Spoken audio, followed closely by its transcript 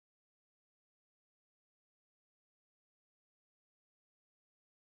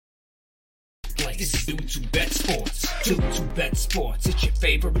This is Dudes Who Bet Sports. Dudes Who Bet Sports, it's your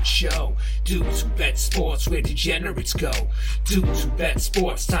favorite show. Dudes Who Bet Sports, where degenerates go. Dudes Who Bet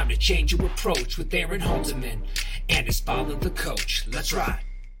Sports, time to change your approach with Aaron Haldeman and his father, the coach. Let's ride.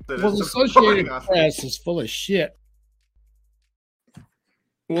 Well, the Associated Press is full of shit.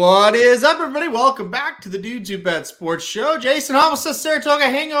 What is up, everybody? Welcome back to the Dudes Who Bet Sports show. Jason Hommel says Saratoga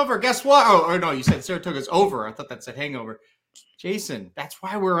hangover. Guess what? Oh, no, you said Saratoga's over. I thought that said hangover. Jason, that's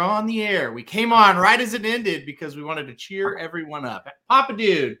why we're on the air. We came on right as it ended because we wanted to cheer everyone up. Papa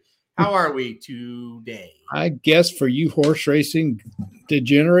Dude, how are we today? I guess for you horse racing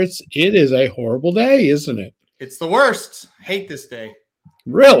degenerates, it is a horrible day, isn't it? It's the worst. Hate this day.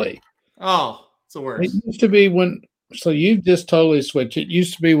 Really? Oh, it's the worst. It used to be when, so you just totally switched. It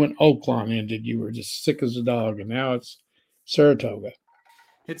used to be when Oaklawn ended, you were just sick as a dog, and now it's Saratoga.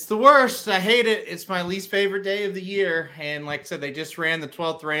 It's the worst. I hate it. It's my least favorite day of the year. And like I said, they just ran the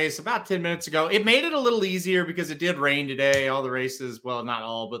 12th race about 10 minutes ago. It made it a little easier because it did rain today. All the races, well, not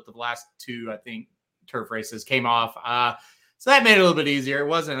all, but the last two, I think, turf races came off. So that made it a little bit easier. It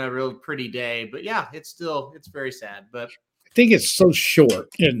wasn't a real pretty day. But yeah, it's very sad. But I think it's so short,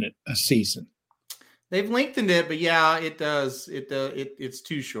 isn't it, a season? They've lengthened it, but yeah, it does. It's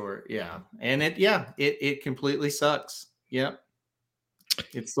too short. Yeah. And it completely sucks. Yep.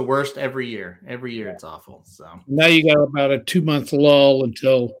 It's the worst every year. Every year it's awful. So now you got about a 2-month lull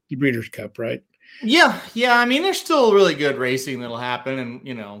until the Breeders' Cup, right? Yeah. I mean, there's still really good racing that'll happen,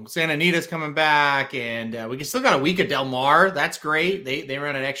 and Santa Anita's coming back, and we still got a week of Del Mar. That's great. They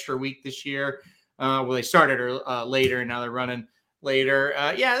run an extra week this year. Well, they started later, and now they're running later.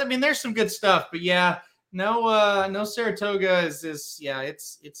 Yeah, I mean, there's some good stuff, but yeah, no Saratoga is this. Yeah,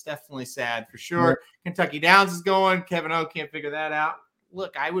 it's definitely sad for sure. Yeah. Kentucky Downs is going. Kevin O can't figure that out.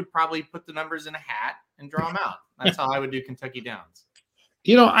 Look, I would probably put the numbers in a hat and draw them out. That's how I would do Kentucky Downs.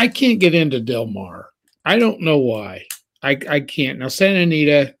 I can't get into Del Mar. I don't know why. I can't. Now, Santa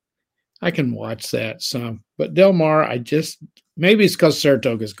Anita, I can watch that some. But Del Mar, maybe it's because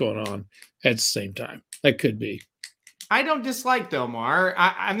Saratoga's going on at the same time. That could be. I don't dislike Del Mar.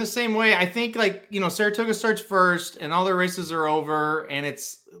 I'm the same way. I think, Saratoga starts first and all the races are over. And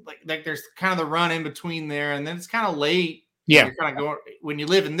it's like there's kind of the run in between there. And then it's kind of late. Yeah. You're kind of going, when you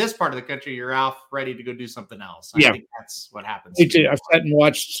live in this part of the country, you're off ready to go do something else. I think that's what happens. Me too. I've sat and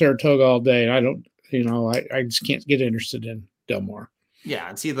watched Saratoga all day, and I don't, I just can't get interested in Del Mar. Yeah.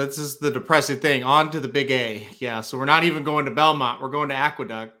 And see, this is the depressing thing. On to the big A. Yeah. So we're not even going to Belmont. We're going to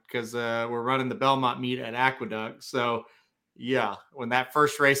Aqueduct because we're running the Belmont meet at Aqueduct. So yeah, when that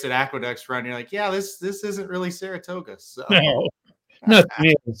first race at Aqueduct's run, you're like, yeah, this isn't really Saratoga. So no,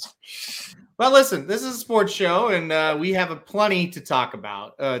 nothing is. Well, listen, this is a sports show, and we have plenty to talk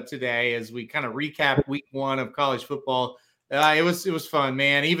about today as we kind of recap week one of college football. It was fun,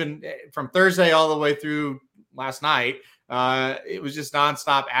 man. Even from Thursday all the way through last night, it was just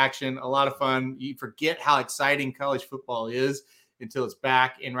nonstop action, a lot of fun. You forget how exciting college football is until it's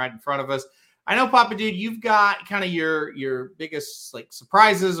back and right in front of us. I know, Papa Dude, you've got kind of your biggest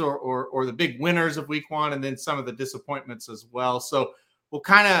surprises or the big winners of week one, and then some of the disappointments as well. So we're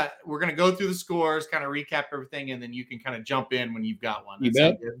going to go through the scores, kind of recap everything, and then you can kind of jump in when you've got one. You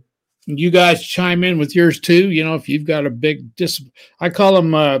bet. You guys chime in with yours too. If you've got a big I call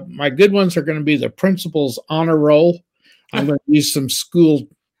them my good ones are going to be the principal's honor roll. I'm going to use some school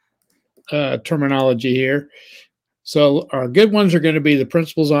terminology here. So our good ones are going to be the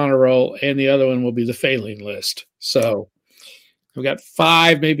principal's honor roll, and the other one will be the failing list. So we've got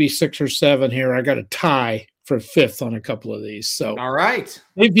 5, maybe 6 or 7 here. I got a tie for 5th on a couple of these. So all right,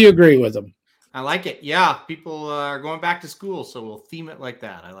 if you agree with them. I like it. Yeah, people are going back to school, so we'll theme it like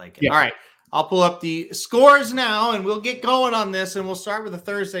that. I like it. Yeah. All right, I'll pull up the scores now, and we'll get going on this, and we'll start with the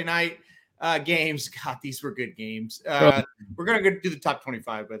Thursday night games. God, these were good games. We're going to do the top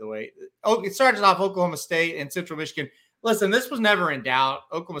 25, by the way. Oh, it started off Oklahoma State and Central Michigan. Listen, this was never in doubt.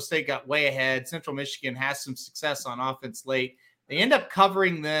 Oklahoma State got way ahead. Central Michigan has some success on offense late. They end up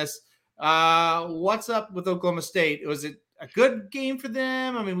covering this. What's up with Oklahoma State? Was it a good game for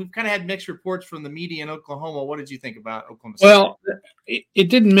them? I mean, we've kind of had mixed reports from the media in Oklahoma. What did you think about Oklahoma State? Well, it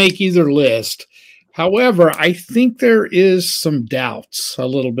didn't make either list. However, I think there is some doubts a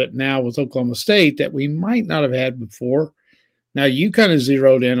little bit now with Oklahoma State that we might not have had before. Now, you kind of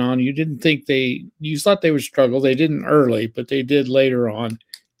zeroed in on, you thought they would struggle. They didn't early, but they did later on.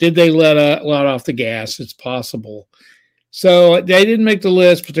 Did they let off the gas? It's possible. So they didn't make the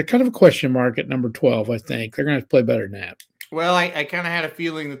list, but they're kind of a question mark at number 12, I think. They're going to have to play better than that. Well, I kind of had a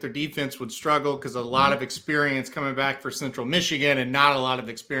feeling that their defense would struggle because a lot of experience coming back for Central Michigan and not a lot of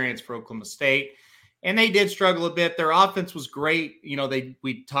experience for Oklahoma State. And they did struggle a bit. Their offense was great.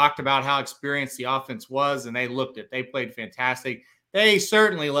 We talked about how experienced the offense was, and they played fantastic. They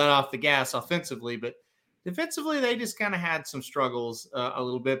certainly let off the gas offensively, but defensively, they just kind of had some struggles a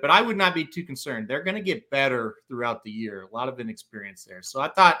little bit. But I would not be too concerned. They're going to get better throughout the year. A lot of inexperience there. So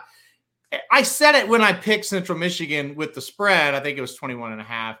I said it when I picked Central Michigan with the spread. I think it was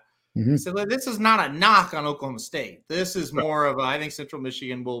 21.5. Mm-hmm. So this is not a knock on Oklahoma State. This is more of I think Central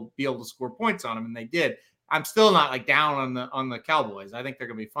Michigan will be able to score points on them, and they did. I'm still not like down on the Cowboys. I think they're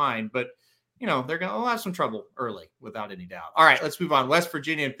going to be fine, but they're going to have some trouble early without any doubt. All right, let's move on. West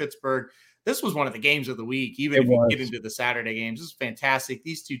Virginia and Pittsburgh. This was one of the games of the week. Even if you get into the Saturday games, this is fantastic.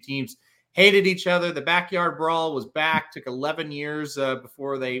 These two teams hated each other. The backyard brawl was back. Took 11 years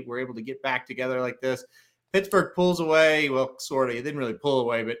before they were able to get back together like this. Pittsburgh pulls away. Well, sort of. It didn't really pull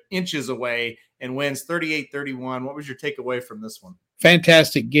away, but inches away and wins 38-31. What was your takeaway from this one?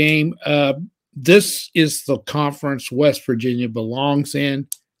 Fantastic game. This is the conference West Virginia belongs in.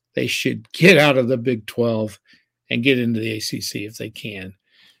 They should get out of the Big 12 and get into the ACC if they can.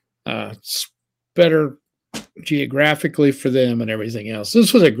 It's better geographically for them and everything else.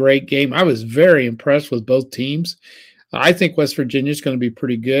 This was a great game. I was very impressed with both teams. I think West Virginia is going to be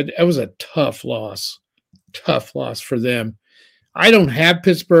pretty good. It was a tough loss for them. I don't have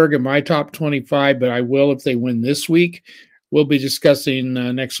Pittsburgh in my top 25, but I will if they win this week. We'll be discussing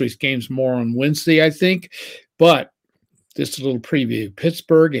next week's games more on Wednesday, I think. But just a little preview.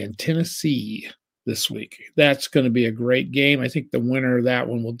 Pittsburgh and Tennessee this week. That's going to be a great game. I think the winner of that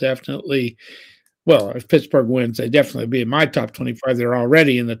one will definitely, if Pittsburgh wins, they definitely be in my top 25. They're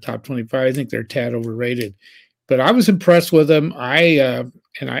already in the top 25. I think they're a tad overrated. But I was impressed with them. I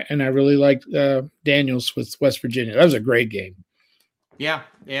really liked Daniels with West Virginia. That was a great game. Yeah,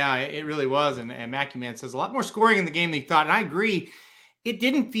 it really was. And Mackie Man says a lot more scoring in the game than he thought. And I agree. It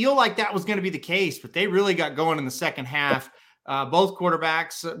didn't feel like that was going to be the case, but they really got going in the second half. Both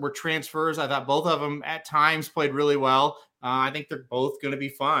quarterbacks were transfers. I thought both of them at times played really well. I think they're both going to be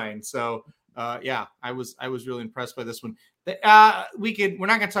fine. So, I was really impressed by this one. We're not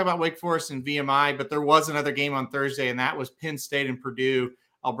going to talk about Wake Forest and VMI, but there was another game on Thursday, and that was Penn State and Purdue.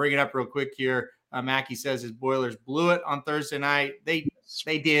 I'll bring it up real quick here. Mackie says his Boilers blew it on Thursday night. They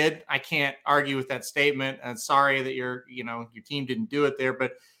did. I can't argue with that statement. I'm sorry that your team didn't do it there,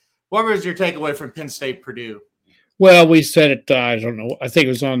 but what was your takeaway from Penn State Purdue? Well, we said it, I don't know, I think it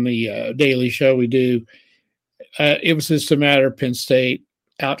was on the Daily Show we do. It was just a matter of Penn State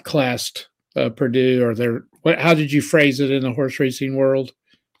outclassed Purdue, or how did you phrase it in the horse racing world?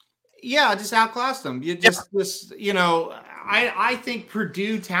 Yeah, just outclassed them. I think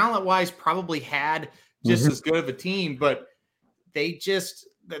Purdue talent-wise probably had just as good of a team, but the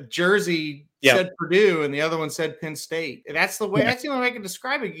jersey said Purdue and the other one said Penn State. That's the way. That's the only way I can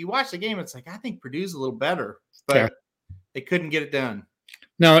describe it. You watch the game, it's like I think Purdue's a little better, but they couldn't get it done.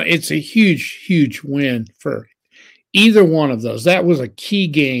 No, it's a huge, huge win for either one of those. That was a key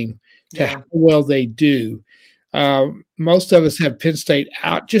game to how well they do. Most of us have Penn State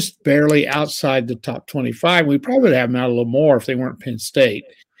out just barely outside the top 25. We probably would have them out a little more if they weren't Penn State.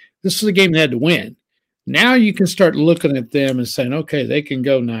 This is a game they had to win. Now you can start looking at them and saying, okay, they can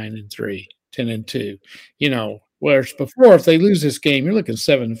go 9-3, 10-2. Whereas before, if they lose this game, you're looking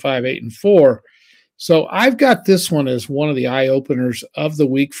 7-5, 8-4. So I've got this one as one of the eye openers of the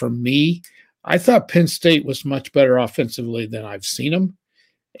week for me. I thought Penn State was much better offensively than I've seen them.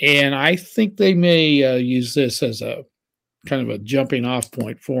 And I think they may use this as a kind of a jumping off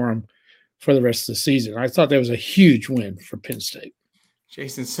point for them for the rest of the season. I thought that was a huge win for Penn State.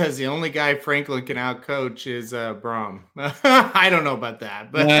 Jason says the only guy Franklin can outcoach is Brom. I don't know about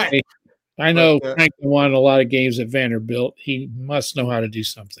that, but I know Franklin won a lot of games at Vanderbilt. He must know how to do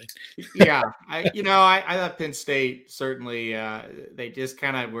something. I thought Penn State certainly they just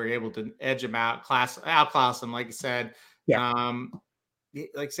kind of were able to edge them out, outclass them, like you said. Yeah.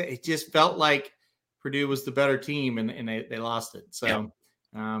 Like I said, it just felt like Purdue was the better team, and they lost it. So,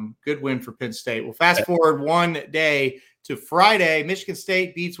 good win for Penn State. Well, fast forward one day to Friday. Michigan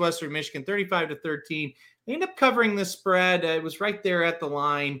State beats Western Michigan 35-13. They end up covering this spread. It was right there at the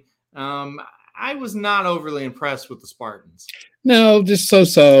line. I was not overly impressed with the Spartans. No, just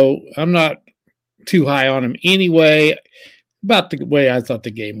so. I'm not too high on them anyway. About the way I thought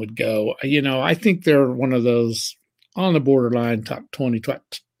the game would go. I think they're one of those on the borderline top 20,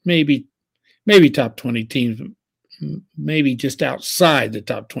 maybe top 20 teams, maybe just outside the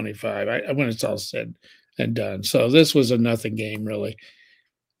top 25 when it's all said and done. So this was a nothing game really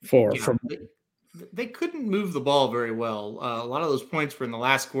They couldn't move the ball very well. A lot of those points were in the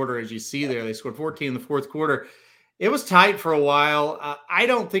last quarter, as you see there. They scored 14 in the fourth quarter. It was tight for a while. I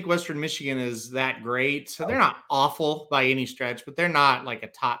don't think Western Michigan is that great. So they're not awful by any stretch, but they're not like a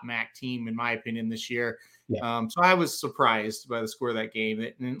top MAC team, in my opinion, this year. Yeah. So I was surprised by the score of that game.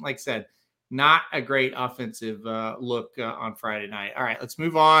 And like I said, not a great offensive look on Friday night. All right, let's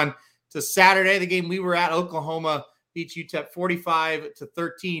move on to Saturday. The game we were at, Oklahoma beats UTEP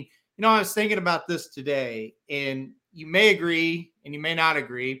 45-13. I was thinking about this today, and you may agree and you may not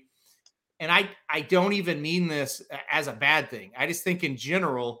agree. And I don't even mean this as a bad thing. I just think in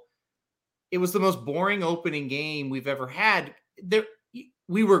general, it was the most boring opening game we've ever had.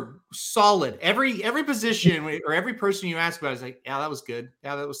 We were solid. Every position or every person you ask about is like, yeah, that was good.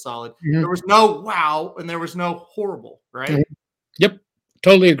 Yeah, that was solid. Mm-hmm. There was no wow and there was no horrible, right? Mm-hmm. Yep.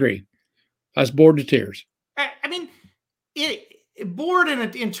 Totally agree. I was bored to tears. I mean, bored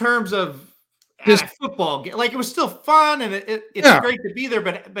in terms of a football game. Like, it was still fun and it's great to be there,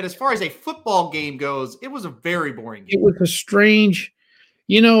 but as far as a football game goes, it was a very boring game. It was a strange,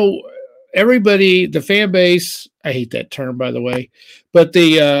 everybody, the fan base, I hate that term, by the way, but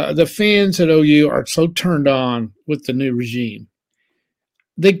the fans at OU are so turned on with the new regime.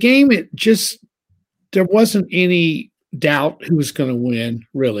 The game, there wasn't any doubt who was going to win,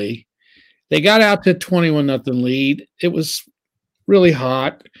 really. They got out to 21-0 lead. It was really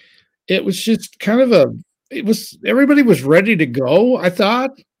hot. It was just everybody was ready to go, I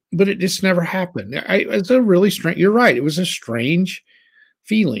thought, but it just never happened. It's a really strange, you're right. It was a strange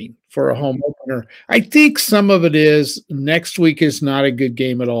feeling for a home opener. I think some of it is next week is not a good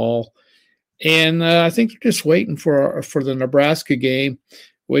game at all. And I think they're just waiting for the Nebraska game,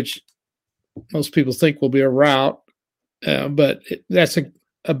 which most people think will be a rout. But that's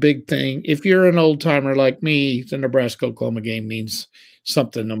a big thing. If you're an old timer like me, the Nebraska-Oklahoma game means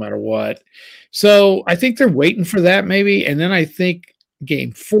something no matter what. So I think they're waiting for that maybe. And then I think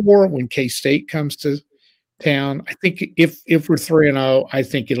game 4, when K-State comes to town, I think if we're 3-0, I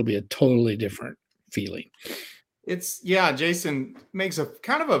think it'll be a totally different feeling. Jason makes a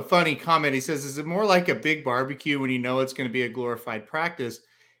kind of a funny comment. He says, is it more like a big barbecue when you know it's going to be a glorified practice?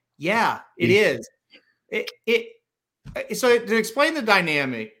 Yeah, it is. So to explain the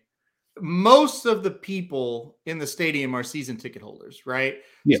dynamic, most of the people in the stadium are season ticket holders, right?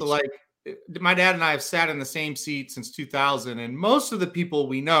 Yes. So like my dad and I have sat in the same seat since 2000, and most of the people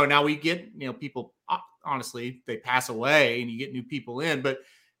we know, now we get, people, honestly, they pass away and you get new people in, but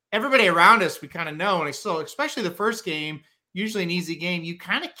everybody around us, we kind of know. And so especially the first game, usually an easy game, you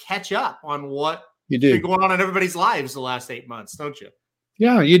kind of catch up on what has been going on in everybody's lives the last 8 months, don't you?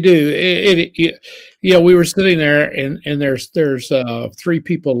 Yeah, you do. We were sitting there, and there's 3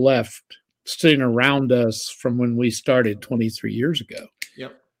 people left sitting around us from when we started 23 years ago.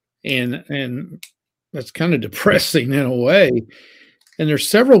 Yep. And that's kind of depressing in a way. And there's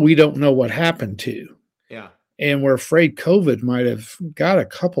several we don't know what happened to. Yeah. And we're afraid COVID might have got a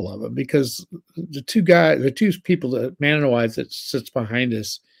couple of them, because the two people, that man and wife that sits behind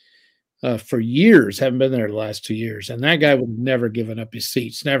us, for years, haven't been there the last 2 years. And that guy would never given up his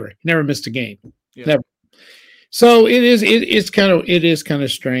seats. Never missed a game. Yeah. Never. So it is kind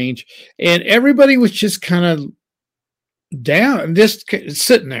of strange. And everybody was just kind of down, just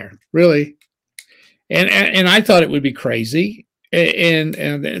sitting there, really. And I thought it would be crazy. And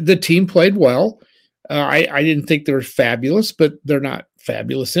the team played well. I didn't think they were fabulous, but they're not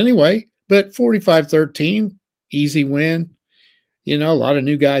fabulous anyway. But 45-13, easy win. A lot of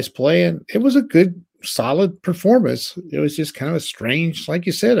new guys playing. It was a good, solid performance. It was just kind of a strange, like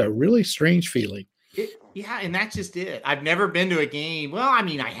you said, a really strange feeling. And that's just it. I've never been to a game. Well, I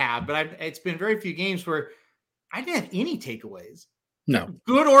mean, I have, but it's been very few games where I didn't have any takeaways. No.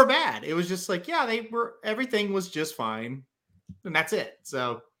 Good or bad. It was just like, everything was just fine. And that's it.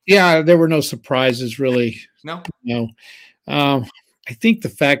 So. Yeah, there were no surprises, really. No. I think the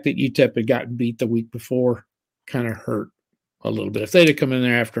fact that UTEP had gotten beat the week before kind of hurt a little bit. If they'd have come in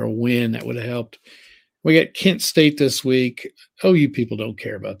there after a win, that would have helped. We got Kent State this week. OU people don't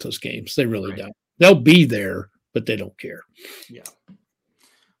care about those games. They really don't. They'll be there, but they don't care. Yeah.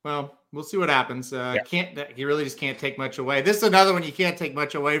 Well, we'll see what happens. You really just can't take much away. This is another one you can't take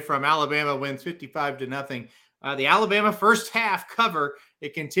much away from. Alabama wins 55-0. The Alabama first half cover,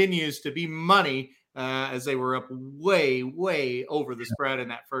 it continues to be money as they were up way, way over the spread in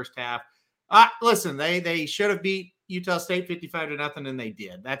that first half. Listen, they should have beat Utah State 55-0, and they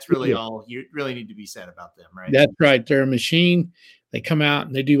did. That's really all you really need to be said about them, right? That's right. They're a machine. They come out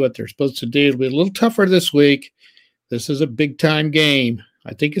and they do what they're supposed to do. It'll be a little tougher this week. This is a big-time game.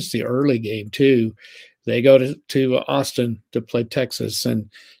 I think it's the early game, too. They go to Austin to play Texas, and,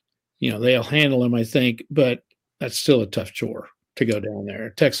 they'll handle them, I think, but that's still a tough chore to go down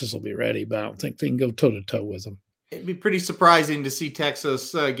there. Texas will be ready, but I don't think they can go toe-to-toe with them. It'd be pretty surprising to see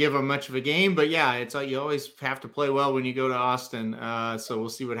Texas give them much of a game, but yeah, it's you always have to play well when you go to Austin. So we'll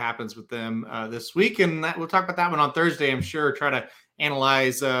see what happens with them this week, and we'll talk about that one on Thursday. I'm sure try to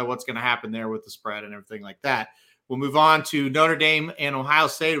analyze what's going to happen there with the spread and everything like that. We'll move on to Notre Dame and Ohio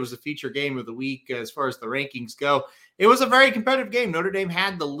State. It was a feature game of the week as far as the rankings go. It was a very competitive game. Notre Dame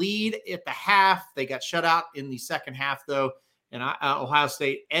had the lead at the half. They got shut out in the second half, though. And Ohio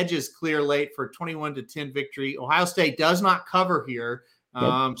State edges clear late for 21-10 victory. Ohio State does not cover here.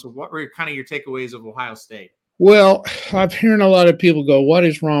 So what were kind of your takeaways of Ohio State? Well, I'm hearing a lot of people go, what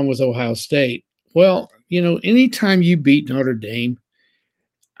is wrong with Ohio State? Well, anytime you beat Notre Dame,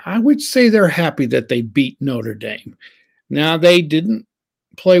 I would say they're happy that they beat Notre Dame. Now, they didn't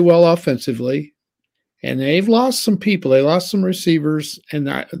play well offensively, and they've lost some people. They lost some receivers, and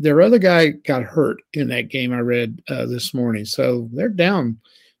their other guy got hurt in that game I read this morning. So they're down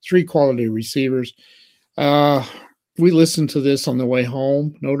 3 quality receivers. We listened to this on the way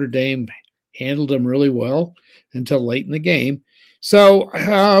home. Notre Dame handled them really well until late in the game. So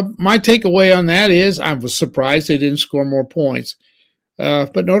my takeaway on that is I was surprised they didn't score more points.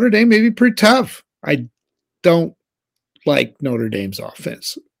 But Notre Dame may be pretty tough. I don't like Notre Dame's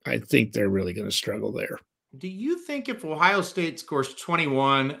offense. I think they're really going to struggle there. Do you think if Ohio State scores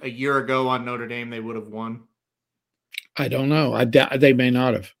 21 a year ago on Notre Dame, they would have won? I don't know. They may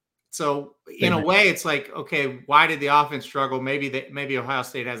not have. So in a way, it's like, okay, why did the offense struggle? Maybe Ohio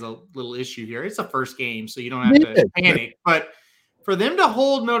State has a little issue here. It's a first game, so you don't have to panic. But for them to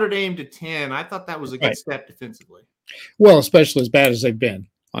hold Notre Dame to 10, I thought that was a good step defensively. Well, especially as bad as they've been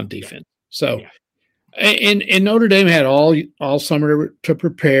on defense. So. Yeah. And Notre Dame had all summer to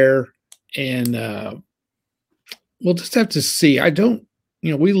prepare, and we'll just have to see.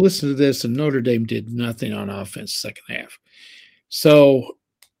 We listened to this, and Notre Dame did nothing on offense second half. So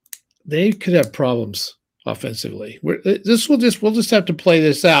they could have problems offensively. We'll just have to play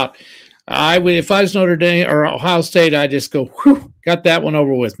this out. If I was Notre Dame or Ohio State, I'd just go, whew, got that one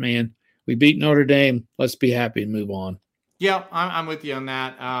over with, man. We beat Notre Dame. Let's be happy and move on. Yeah, I'm with you on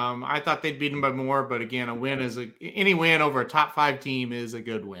that. I thought they'd beat them by more, but again, any win over a top 5 team is a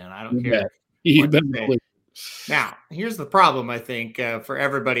good win. I don't care. Now, here's the problem, I think, for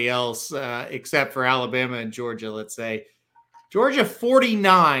everybody else, except for Alabama and Georgia, let's say. Georgia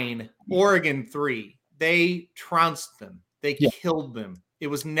 49, Oregon 3. They trounced them. They killed them. It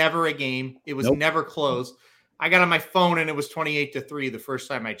was never a game. It was never close. I got on my phone, and it was 28-3 the first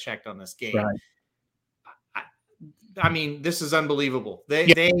time I checked on this game. Right. I mean, this is unbelievable. They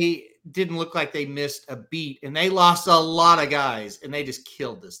didn't look like they missed a beat, and they lost a lot of guys, and they just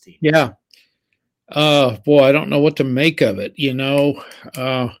killed this team. Yeah. Boy, I don't know what to make of it.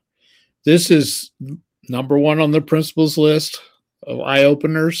 This is number 1 on the principals list of eye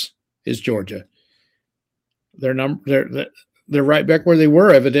openers is Georgia. They're right back where they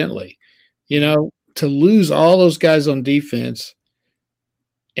were, evidently. To lose all those guys on defense.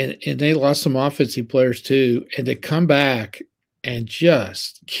 And they lost some offensive players too, and to come back and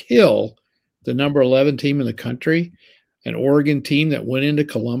just kill the number 11 team in the country, an Oregon team that went into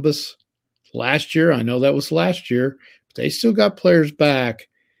Columbus last year. I know that was last year, but they still got players back,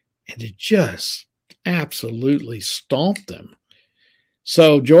 and it just absolutely stomped them.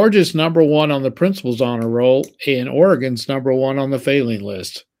 So Georgia's number 1 on the principal's honor roll, and Oregon's number 1 on the failing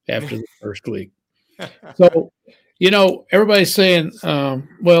list after the first week. So. Everybody's saying,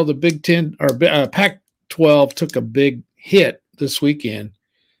 the Big Ten or Pac-12 took a big hit this weekend,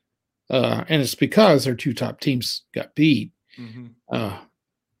 and it's because their 2 top teams got beat. Mm-hmm.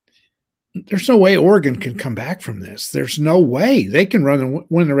 There's no way Oregon can come back from this. There's no way they can run and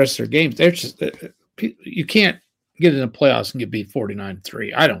win the rest of their games. You can't get in the playoffs and get beat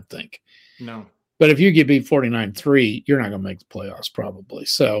 49-3. I don't think. No. But if you get beat 49-3, you're not going to make the playoffs probably.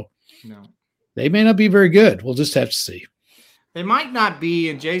 So. No. They may not be very good. We'll just have to see. They might not be,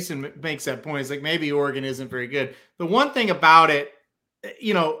 and Jason makes that point. It's like maybe Oregon isn't very good. The one thing about it,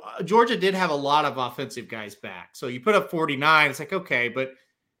 Georgia did have a lot of offensive guys back. So you put up 49, it's like, okay. But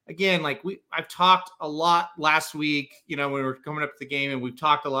again, I've talked a lot last week, when we were coming up to the game, and we've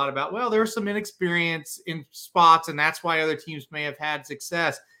talked a lot about, there was some inexperience in spots, and that's why other teams may have had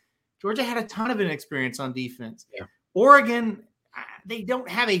success. Georgia had a ton of inexperience on defense. Yeah. Oregon, they don't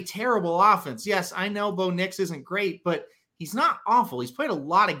have a terrible offense. Yes, I know Bo Nix isn't great, but he's not awful. He's played a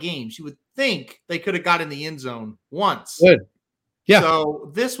lot of games. You would think they could have got in the end zone once. Good. Yeah.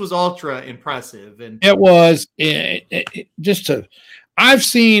 So this was ultra impressive. And it was I've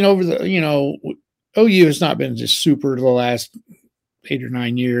seen over the, OU has not been just super the last 8 or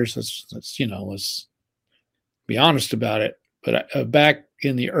 9 years. Let's be honest about it. But back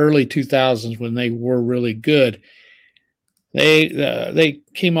in the early 2000s when they were really good, They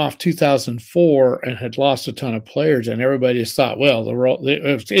came off 2004 and had lost a ton of players, and everybody just thought, well,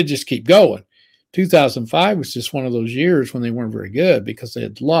 it just keep going. 2005 was just one of those years when they weren't very good because they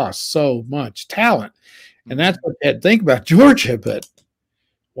had lost so much talent. And that's what they had to think about Georgia. But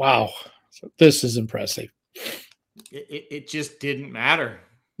wow, this is impressive. It just didn't matter.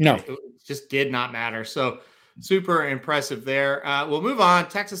 No, it just did not matter. So super impressive there. We'll move on.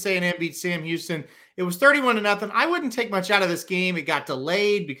 Texas A&M beat Sam Houston. It was 31-0. I wouldn't take much out of this game. It got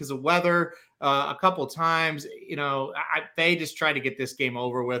delayed because of weather a couple of times. They just tried to get this game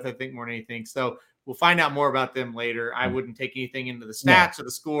over with, I think, more than anything. So we'll find out more about them later. I wouldn't take anything into the stats or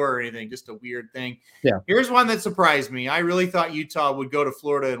the score or anything, just a weird thing. Yeah. Here's one that surprised me. I really thought Utah would go to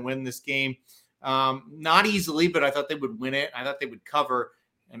Florida and win this game. Not easily, but I thought they would win it. I thought they would cover.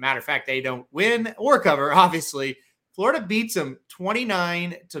 As a matter of fact, they don't win or cover, obviously. Florida beats them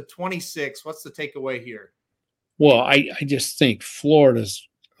 29-26. What's the takeaway here? Well, I just think Florida's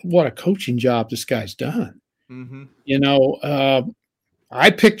what a coaching job this guy's done. Mm-hmm.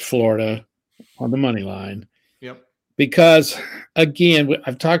 I picked Florida on the money line. Yep. Because, again,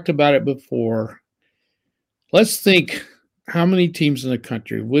 I've talked about it before. Let's think how many teams in the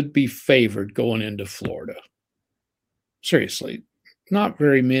country would be favored going into Florida. Seriously, not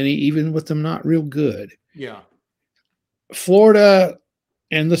very many, even with them not real good. Yeah. Florida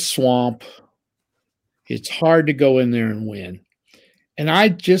and the swamp, it's hard to go in there and win. And I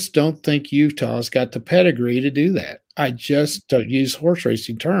just don't think Utah's got the pedigree to do that. I just don't use horse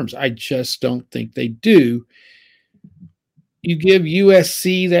racing terms. I just don't think they do. You give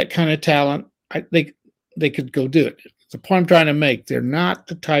USC that kind of talent, I think they could go do it. The point I'm trying to make, they're not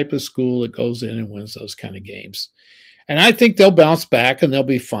the type of school that goes in and wins those kind of games. And I think they'll bounce back and they'll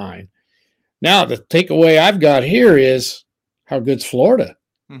be fine. Now, the takeaway I've got here is how good's Florida?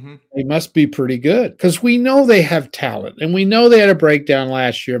 Mm-hmm. They must be pretty good because we know they have talent, and we know they had a breakdown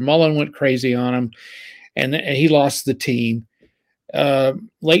last year. Mullen went crazy on them, and he lost the team.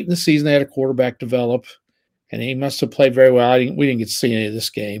 Late in the season, they had a quarterback develop, and he must have played very well. We didn't get to see any of this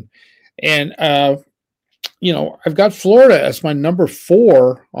game. And, I've got Florida as my number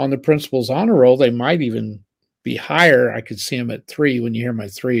 4 on the principal's honor roll. They might even be higher. I could see them at 3. When you hear my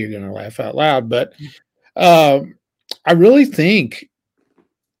 3, you're going to laugh out loud. But I really think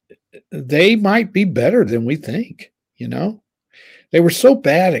they might be better than we think. They were so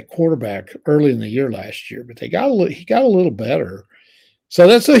bad at quarterback early in the year last year, but he got a little better. So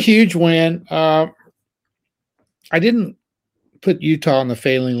that's a huge win. I didn't put Utah on the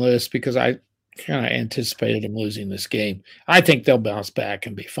failing list because I kind of anticipated them losing this game. I think they'll bounce back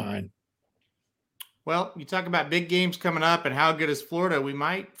and be fine. Well, you talk about big games coming up and how good is Florida. We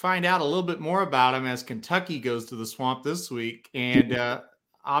might find out a little bit more about them as Kentucky goes to the swamp this week. And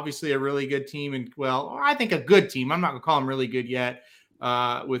obviously a really good team. And, well, I think a good team. I'm not going to call them really good yet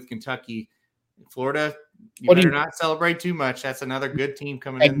with Kentucky. Florida, you better not celebrate too much. That's another good team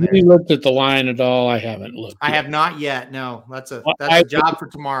coming in there. Have you looked at the line at all? I haven't looked. I have not yet. No, that's a job for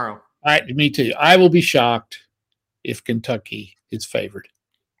tomorrow. Me too. I will be shocked if Kentucky is favored.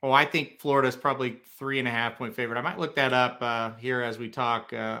 Oh, I think Florida is probably 3.5-point favorite. I might look that up here as we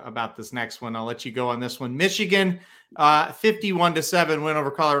talk about this next one. I'll let you go on this one. Michigan, 51-7 win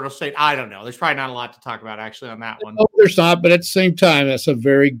over Colorado State. I don't know. There's probably not a lot to talk about actually on that one. No, there's not. But at the same time, that's a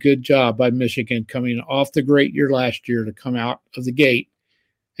very good job by Michigan coming off the great year last year to come out of the gate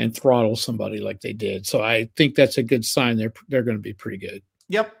and throttle somebody like they did. So I think that's a good sign. They're going to be pretty good.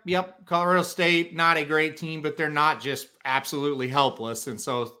 Yep. Colorado State, not a great team, but they're not just absolutely helpless. And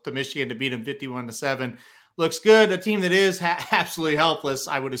so the Michigan to beat them 51-7 looks good. A team that is absolutely helpless,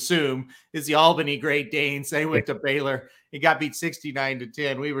 I would assume, is the Albany Great Danes. They went to Baylor. It got beat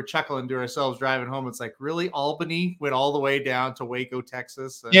 69-10. We were chuckling to ourselves driving home. It's like, really? Albany went all the way down to Waco,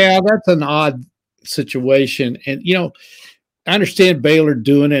 Texas? Yeah, that's an odd situation. And, I understand Baylor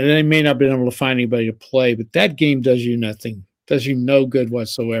doing it, and they may not have been able to find anybody to play, but that game does you nothing. Does you no good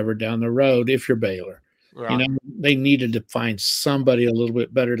whatsoever down the road if you're Baylor. Right. They needed to find somebody a little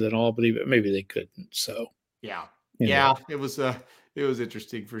bit better than Albany, but maybe they couldn't. So yeah, it was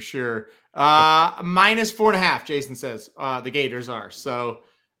interesting for sure. -4.5, Jason says the Gators are. So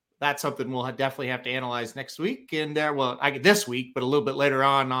that's something we'll definitely have to analyze next week, and this week, but a little bit later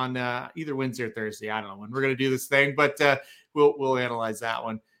on either Wednesday or Thursday. I don't know when we're going to do this thing, but we'll analyze that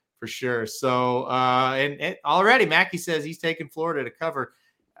one. For sure. So, and already Mackey says he's taking Florida to cover.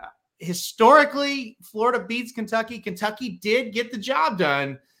 Historically, Florida beats Kentucky. Kentucky did get the job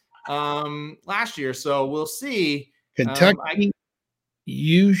done last year. So we'll see. Kentucky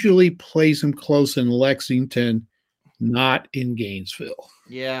usually plays them close in Lexington, not in Gainesville.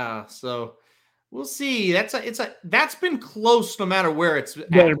 Yeah. So We'll see. That's been close no matter where it's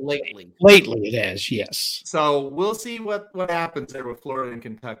at lately. Lately it has, yes. So we'll see what happens there with Florida and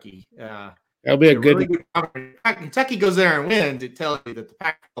Kentucky. That'll be a good, really good company. Kentucky goes there and wins. It tells you that the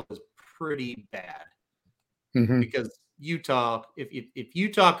Pac-12 is pretty bad because Utah, if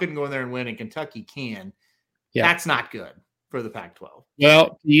Utah couldn't go in there and win and Kentucky can, that's not good for the Pac-12. Well,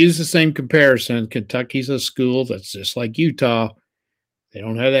 to use the same comparison, Kentucky's a school that's just like Utah. They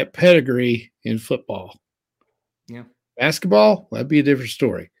don't have that pedigree in football. Yeah. Basketball, that'd be a different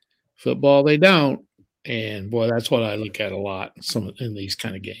story. Football, they don't. And boy, that's what I look at a lot in these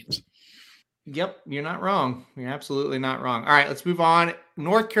kind of games. Yep, you're not wrong. You're absolutely not wrong. All right, let's move on.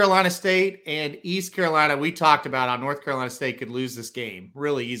 North Carolina State and East Carolina. We talked about how North Carolina State could lose this game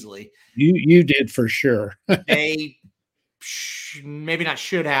really easily. You did for sure. They maybe not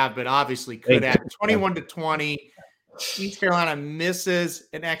should have, but obviously could have. 21-20. East Carolina misses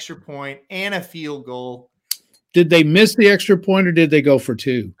an extra point and a field goal. Did they miss the extra point or did they go for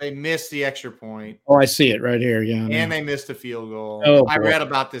two? They missed the extra point. Oh, I see it right here. Yeah. And they missed a field goal. Oh, I read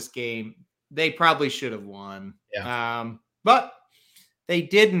about this game. They probably should have won. Yeah. But they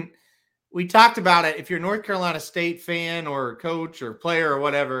didn't. We talked about it. If you're a North Carolina State fan or coach or player or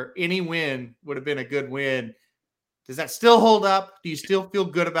whatever, any win would have been a good win. Does that still hold up? Do you still feel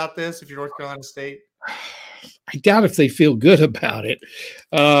good about this if you're North Carolina State? I doubt if they feel good about it.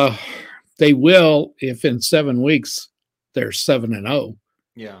 They will if in 7 weeks they're 7-0.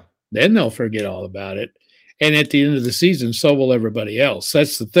 Yeah. Then they'll forget all about it. And at the end of the season, so will everybody else.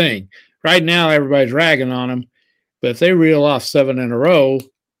 That's the thing. Right now, everybody's ragging on them. But if they reel off 7 in a row,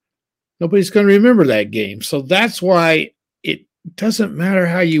 nobody's going to remember that game. So that's why it doesn't matter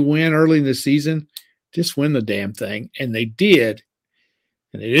how you win early in the season. Just win the damn thing. And they did.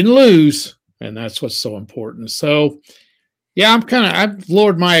 And they didn't lose. And that's what's so important. So, yeah, I've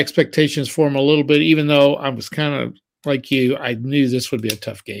lowered my expectations for them a little bit, even though I was kind of like you. I knew this would be a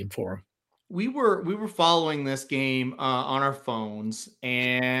tough game for them. We were following this game on our phones,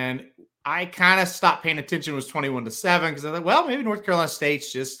 and I kind of stopped paying attention. It was 21-7 because I thought, well, maybe North Carolina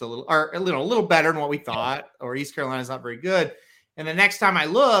State's just a little better than what we thought, or East Carolina's not very good. And the next time I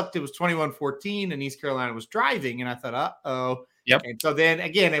looked, it was 21-14, and East Carolina was driving, and I thought, uh-oh. Yep. And so then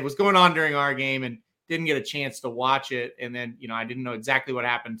again, it was going on during our game, and didn't get a chance to watch it. And then, I didn't know exactly what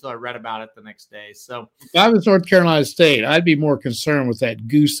happened until I read about it the next day. So if I was North Carolina State, I'd be more concerned with that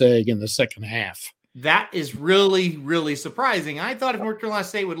goose egg in the second half. That is really, really surprising. I thought if North Carolina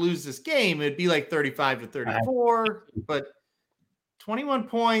State would lose this game, it'd be like 35-34, but 21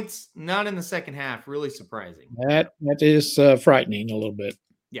 points, not in the second half. Really surprising. That is frightening a little bit.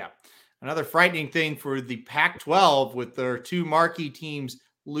 Yeah. Another frightening thing for the Pac-12 with their two marquee teams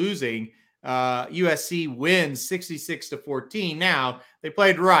losing. USC wins 66-14. Now, they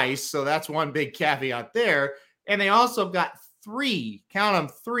played Rice, so that's one big caveat there. And they also got three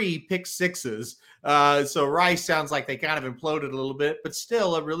pick sixes. So Rice sounds like they kind of imploded a little bit, but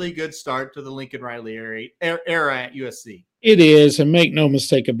still a really good start to the Lincoln Riley era at USC. It is, and make no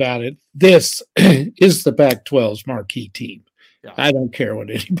mistake about it, this is the Pac-12's marquee team. Yeah. I don't care what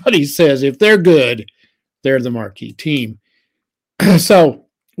anybody says. If they're good, they're the marquee team. So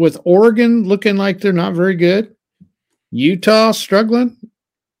with Oregon looking like they're not very good, Utah struggling,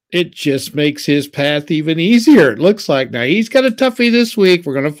 it just makes his path even easier. It looks like now he's got a toughie this week.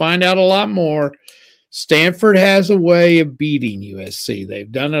 We're going to find out a lot more. Stanford has a way of beating USC.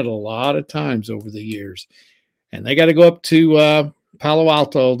 They've done it a lot of times over the years. And they got to go up to Palo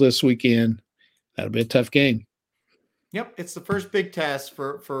Alto this weekend. That'll be a tough game. Yep, it's the first big test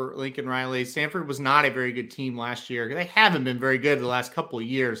for Lincoln Riley. Stanford was not a very good team last year. They haven't been very good the last couple of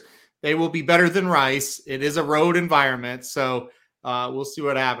years. They will be better than Rice. It is a road environment, so we'll see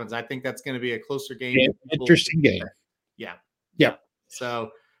what happens. I think that's going to be a closer game. Yeah, interesting game. Yeah. Yeah.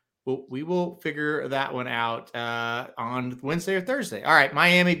 So we will figure that one out on Wednesday or Thursday. All right,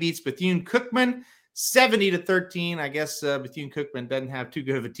 Miami beats Bethune-Cookman 70-13. I guess Bethune-Cookman doesn't have too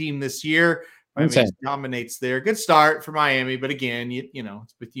good of a team this year. Miami dominates there. Good start for Miami, but again,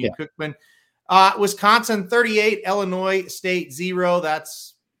 it's Bethune-Cookman. Wisconsin 38, Illinois State 0.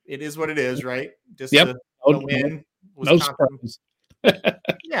 It is what it is, right? Just a win. Wisconsin.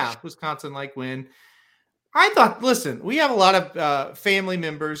 Wisconsin win. I thought, listen, we have a lot of family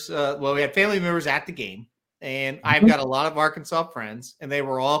members. We had family members at the game, and I've got a lot of Arkansas friends, and they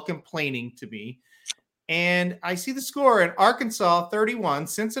were all complaining to me. And I see the score in Arkansas 31,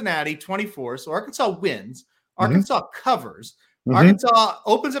 Cincinnati 24. So Arkansas wins. Arkansas covers. Arkansas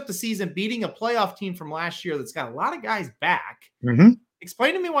opens up the season beating a playoff team from last year that's got a lot of guys back.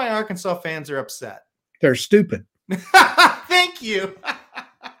 Explain to me why Arkansas fans are upset. They're stupid. Thank you.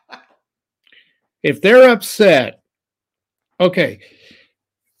 if they're upset, okay,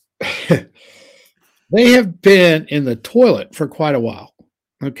 they have been in the toilet for quite a while.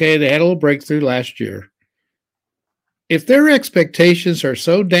 Okay, they had a little breakthrough last year. If their expectations are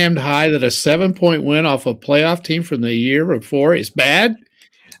so damned high that a 7-point win off a playoff team from the year before is bad,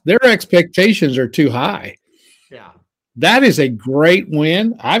 their expectations are too high. Yeah. That is a great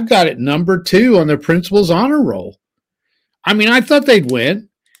win. I've got it number 2 on the principal's honor roll. I mean, I thought they'd win.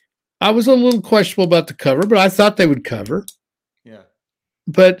 I was a little questionable about the cover, but I thought they would cover. Yeah.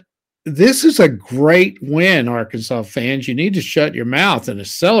 But this is a great win, Arkansas fans. You need to shut your mouth and to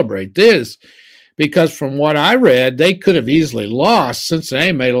celebrate this, because from what I read, they could have easily lost.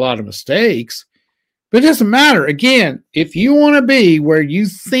 Cincinnati made a lot of mistakes. But it doesn't matter. Again, if you want to be where you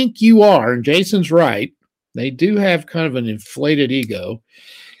think you are, and Jason's right, they do have kind of an inflated ego.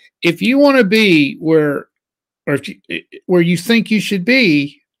 If you want to be where you think you should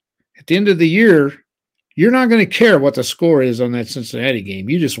be at the end of the year, you're not going to care what the score is on that Cincinnati game.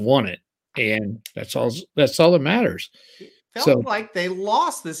 You just want it, and that's all that matters. Felt like they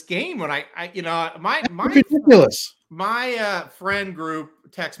lost this game when I my ridiculous. My friend group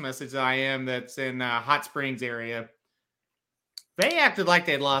text message that I am that's in Hot Springs area, they acted like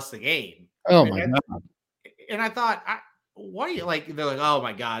they'd lost the game. Oh my God. And I thought, what are you like? They're like, oh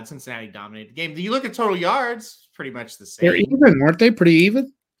my God, Cincinnati dominated the game. Do you look at total yards? Pretty much the same. They're even, weren't they? Pretty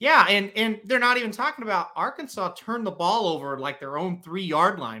even. Yeah, and they're not even talking about Arkansas turned the ball over like their own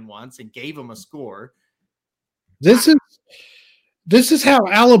 3-yard line once and gave them a score. This is how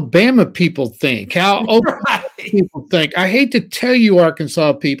Alabama people think, how Oklahoma people think. I hate to tell you,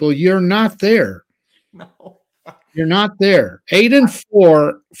 Arkansas people, you're not there. No. You're not there.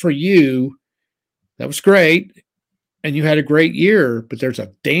 8-4 for you. That was great. And you had a great year, but there's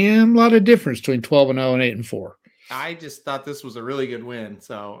a damn lot of difference between 12-0 and 8-4. I just thought this was a really good win.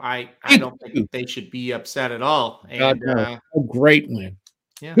 So I don't think they should be upset at all. And a great win.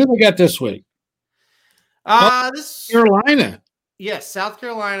 Yeah. Who they got this week? This Carolina. Yes, South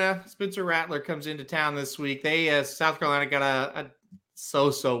Carolina. Spencer Rattler comes into town this week. They South Carolina got a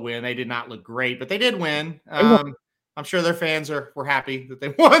so-so win. They did not look great, but they did win. I'm sure their fans were happy that they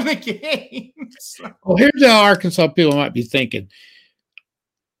won the game. So. Well, here's how Arkansas people might be thinking.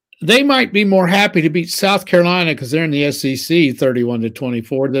 They might be more happy to beat South Carolina because they're in the SEC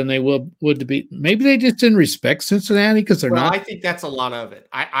 31-24 than they would to beat. Maybe they just didn't respect Cincinnati because they're not. I think that's a lot of it.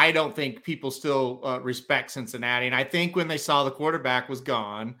 I don't think people still respect Cincinnati, and I think when they saw the quarterback was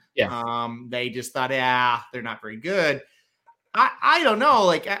gone, they just thought, they're not very good. I don't know.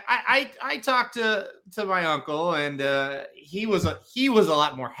 Like I talked to my uncle, and he was a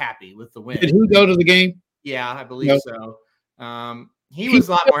lot more happy with the win. Did he go to the game? Yeah, I believe so. He was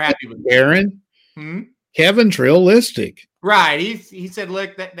a lot more happy with Aaron. Kevin's realistic. Right. He said,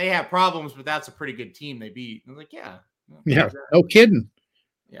 look, they have problems, but that's a pretty good team they beat. I was like, yeah. No kidding.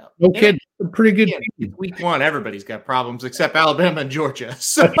 Yeah. No kidding. A pretty good team. Week 1, everybody's got problems except Alabama and Georgia.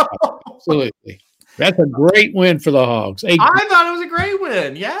 So. Absolutely. That's a great win for the Hogs. I thought it was a great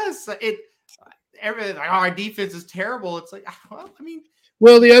win. Yes. Everything like, our defense is terrible. It's like,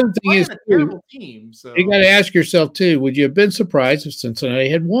 well, the other thing is, a terrible team. So you got to ask yourself too: would you have been surprised if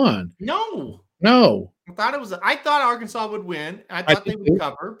Cincinnati had won? No. I thought Arkansas would win. I thought they would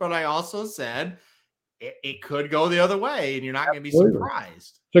cover, but I also said it could go the other way, and you're not going to be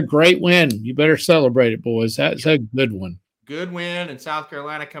surprised. It's a great win. You better celebrate it, boys. That's a good one. Good win, and South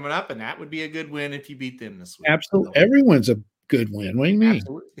Carolina coming up, and that would be a good win if you beat them this week. Absolutely, everyone's a good win. What do you mean?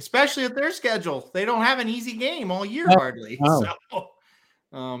 Absolutely. Especially at their schedule, they don't have an easy game all year hardly. So,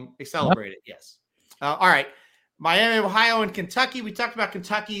 they celebrate it. Yes. All right. Miami, Ohio, and Kentucky. We talked about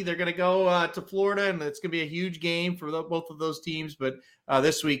Kentucky. They're going to go to Florida, and it's going to be a huge game for both of those teams. But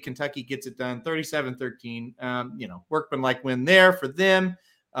this week, Kentucky gets it done 37-13. Workmanlike win there for them.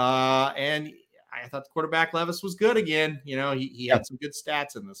 And I thought the quarterback Levis was good again. He had some good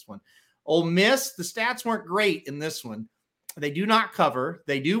stats in this one. Ole Miss, the stats weren't great in this one. They do not cover.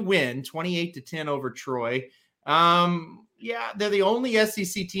 They do win 28-10 over Troy. They're the only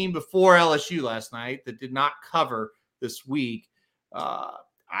SEC team before LSU last night that did not cover this week.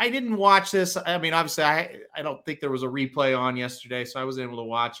 I didn't watch this. I mean, obviously, I don't think there was a replay on yesterday, so I wasn't able to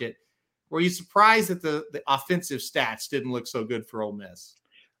watch it. Were you surprised that the offensive stats didn't look so good for Ole Miss?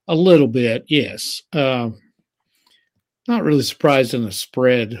 A little bit, yes. Not really surprised in the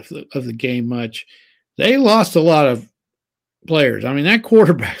spread of the game much. They lost a lot of players. I mean, that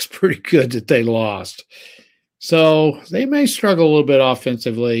quarterback's pretty good that they lost. So they may struggle a little bit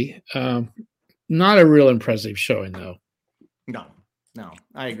offensively. Not a real impressive showing, though. No,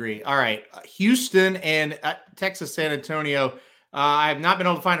 I agree. All right. Houston and Texas San Antonio. I have not been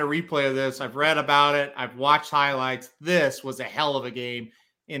able to find a replay of this. I've read about it. I've watched highlights. This was a hell of a game.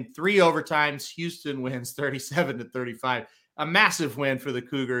 In 3 overtimes, Houston wins 37-35. A massive win for the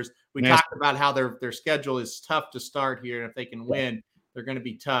Cougars. We talked about how their schedule is tough to start here, and if they can win, they're going to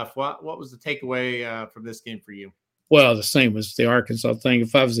be tough. What was the takeaway from this game for you? Well, the same as the Arkansas thing.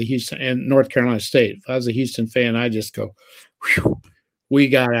 If I was a Houston and North Carolina State, if I was a Houston fan, I just go, whew, we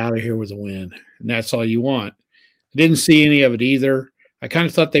got out of here with a win, and that's all you want. I didn't see any of it either. I kind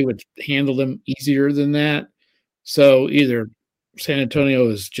of thought they would handle them easier than that. So either San Antonio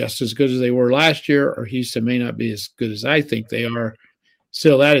is just as good as they were last year, or Houston may not be as good as I think they are.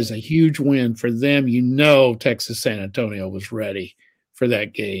 Still, that is a huge win for them. Texas San Antonio was ready for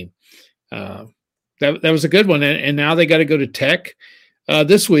that game. That was a good one. And now they got to go to Tech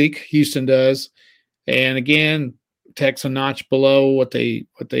this week. Houston does. And again, Tech's a notch below what they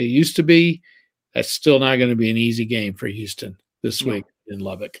used to be. That's still not going to be an easy game for Houston this week in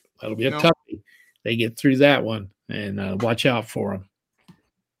Lubbock. That'll be a toughie. They get through that one, and watch out for them.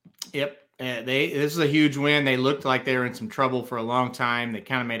 Yep. This is a huge win. They looked like they were in some trouble for a long time. They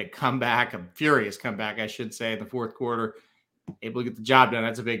kind of made a comeback, a furious comeback, I should say, in the fourth quarter. Able to get the job done.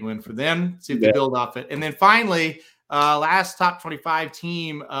 That's a big win for them. See if they build off it. And then finally, last top 25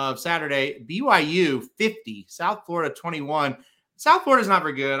 team of Saturday, BYU 50, South Florida 21. South Florida's not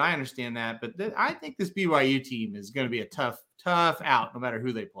very good. I understand that, but I think this BYU team is going to be a tough out no matter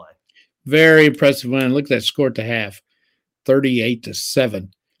who they play. Very impressive win. Look at that score at the half, 38-7.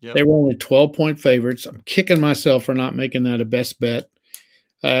 Yep. They were only 12-point favorites. I'm kicking myself for not making that a best bet.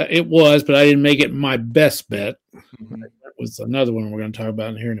 It was, but I didn't make it my best bet. Mm-hmm. That was another one we're going to talk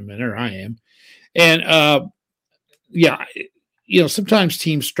about here in a minute, or I am. And, sometimes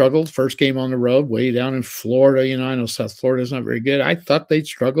teams struggle. First game on the road, way down in Florida. I know South Florida is not very good. I thought they'd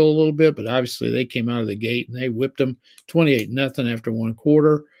struggle a little bit, but obviously they came out of the gate and they whipped them 28-0 after one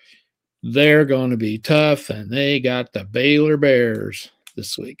quarter. They're going to be tough, and they got the Baylor Bears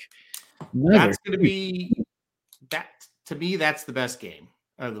this week. That's going to be that. To me, that's the best game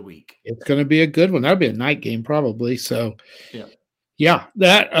of the week. It's going to be a good one. That'll be a night game probably. So, there's,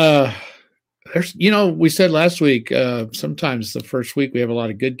 we said last week, sometimes the first week we have a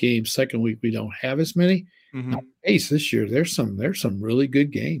lot of good games. Second week we don't have as many. Mm-hmm. Ace this year, there's some really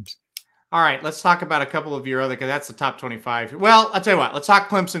good games. All right, let's talk about a couple of your other, because that's the top 25. Well, I'll tell you what, let's talk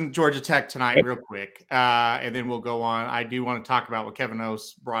Clemson, Georgia Tech tonight real quick, and then we'll go on. I do want to talk about what Kevin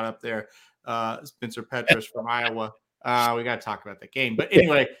Ose brought up there, Spencer Petras from Iowa. We got to talk about that game. But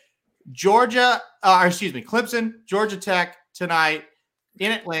anyway, Clemson, Georgia Tech tonight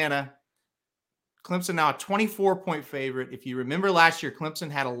in Atlanta. Clemson now a 24-point favorite. If you remember last year,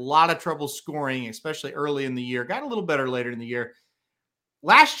 Clemson had a lot of trouble scoring, especially early in the year. Got a little better later in the year.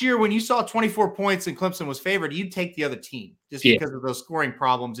 Last year, when you saw 24 points and Clemson was favored, you'd take the other team just because of those scoring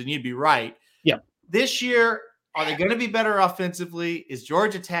problems, and you'd be right. Yeah. This year, are they going to be better offensively? Is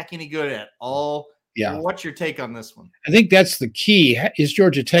Georgia Tech any good at all? Yeah. What's your take on this one? I think that's the key. Is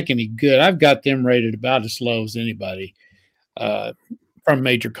Georgia Tech any good? I've got them rated about as low as anybody from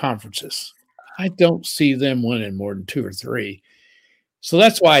major conferences. I don't see them winning more than 2 or 3. So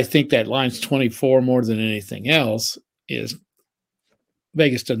that's why I think that line's 24 more than anything else. Is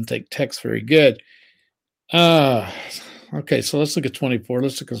Vegas doesn't think Tech's very good. Okay, so let's look at 24.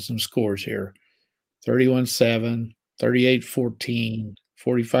 Let's look at some scores here. 31-7, 38-14,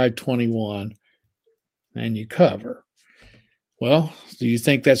 45-21, and you cover. Well, do you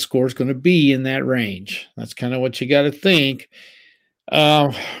think that score is going to be in that range? That's kind of what you got to think.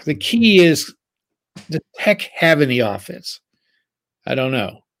 The key is, does Tech have any offense? I don't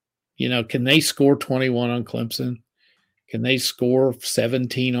know. Can they score 21 on Clemson? Can they score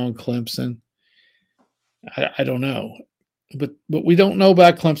 17 on Clemson? I don't know. But we don't know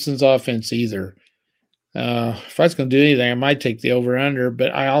about Clemson's offense either. If I was going to do anything, I might take the over-under,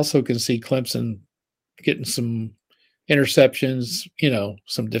 but I also can see Clemson getting some interceptions,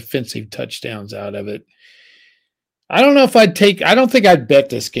 some defensive touchdowns out of it. I don't know if I don't think I'd bet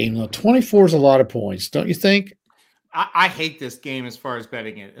this game, though. 24 is a lot of points, don't you think? I hate this game as far as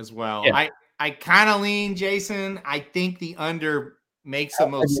betting it as well. Yeah. I kind of lean Jason. I think the under makes the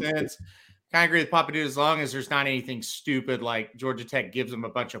most sense. Kind of agree with Papa Dude, as long as there's not anything stupid like Georgia Tech gives them a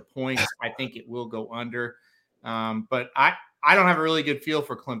bunch of points. I think it will go under. But I don't have a really good feel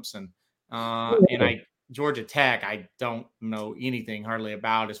for Clemson. And Georgia Tech, I don't know anything hardly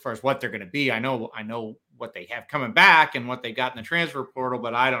about as far as what they're going to be. I know what they have coming back and what they got in the transfer portal,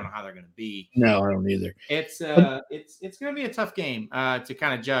 but I don't know how they're going to be. No, I don't either. It's going to be a tough game to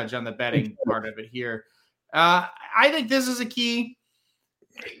kind of judge on the betting part of it here. I think this is a key.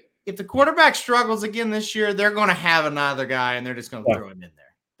 if the quarterback struggles again this year, they're going to have another guy, and they're just going to throw him in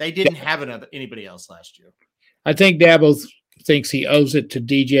there. They didn't have anybody else last year. I think Dabo thinks he owes it to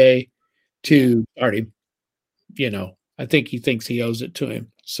DJ to start him. I think he thinks he owes it to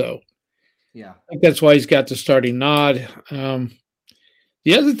him. So, yeah, I think that's why he's got the starting nod.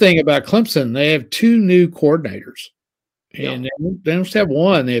 The other thing about Clemson, they have 2 new coordinators, and they don't just have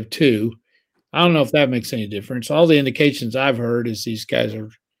one; they have 2. I don't know if that makes any difference. All the indications I've heard is these guys are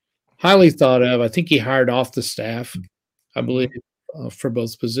highly thought of. I think he hired off the staff, I believe, for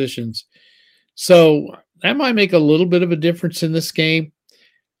both positions. So that might make a little bit of a difference in this game.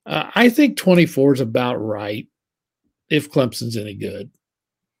 I think 24 is about right if Clemson's any good.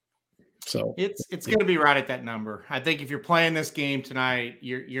 So it's going to be right at that number. I think if you're playing this game tonight,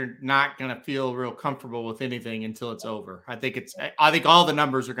 you're not going to feel real comfortable with anything until it's over. I think all the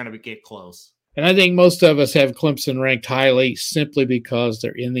numbers are going to get close. And I think most of us have Clemson ranked highly simply because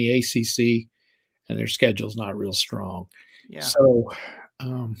they're in the ACC and their schedule's not real strong. Yeah. So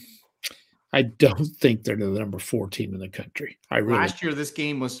I don't think they're the number 4 team in the country. Last year, this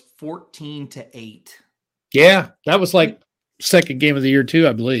game was 14-8. Yeah, that was like second game of the year too,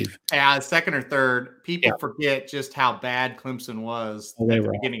 I believe. Yeah, second or third. People forget just how bad Clemson was at the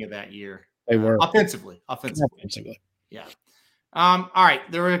beginning of that year. They were offensively. Yeah. All right.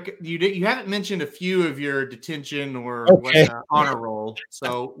 You haven't mentioned a few of your detention or honor roll.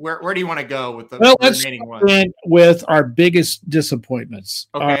 So where do you want to go with the remaining ones? Let's begin with our biggest disappointments.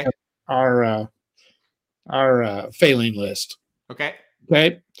 Okay. Our failing list. Okay.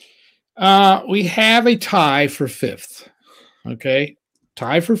 Okay. We have a tie for 5th. Okay.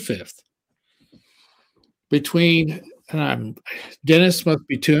 Tie for 5th. Dennis must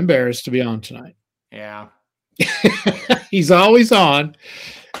be too embarrassed to be on tonight. Yeah. He's always on.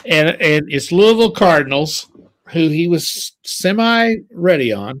 And it's Louisville Cardinals, who he was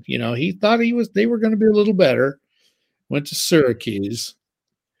semi-ready on. He thought they were going to be a little better. Went to Syracuse,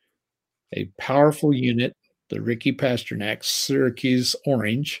 a powerful unit, the Ricky Pasternak Syracuse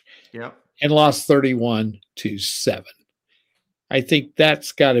Orange. Yep. And lost 31-7. I think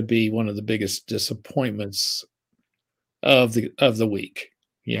that's got to be one of the biggest disappointments of the week.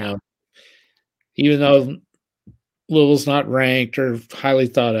 Even though Louisville's not ranked or highly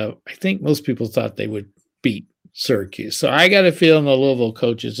thought of, I think most people thought they would beat Syracuse. So I got a feeling the Louisville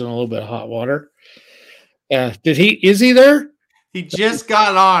coach is in a little bit of hot water. Is he there? He just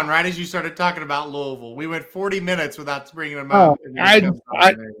got on right as you started talking about Louisville. We went 40 minutes without bringing him up.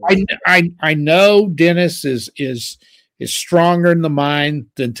 I know Dennis is stronger in the mind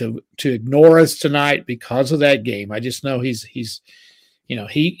than to ignore us tonight because of that game. I just know he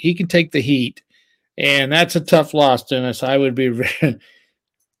can take the heat, and that's a tough loss, Dennis. I would be.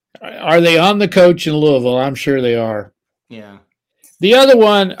 Are they on the coach in Louisville? I'm sure they are. Yeah. The other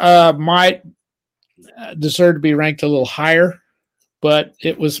one might deserve to be ranked a little higher, but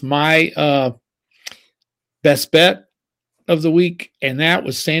it was my best bet of the week, and that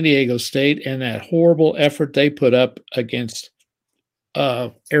was San Diego State and that horrible effort they put up against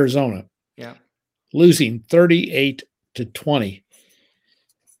Arizona. Yeah. Losing 38-20.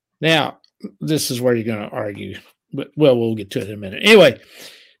 Now, this is where you're going to argue, but we'll get to it in a minute. Anyway,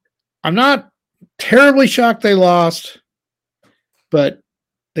 I'm not terribly shocked they lost, but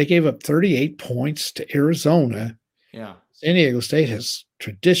they gave up 38 points to Arizona. Yeah. San Diego State has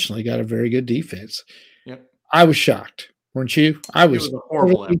traditionally got a very good defense. Yep. I was shocked, weren't you? It was a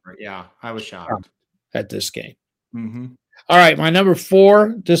horrible effort. Yeah, I was shocked at this game. Mm-hmm. All right, my number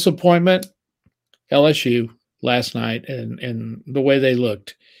 4 disappointment, LSU last night and the way they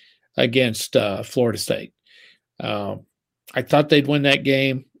looked against Florida State. I thought they'd win that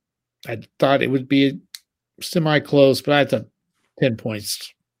game. I thought it would be semi-close, but I thought 10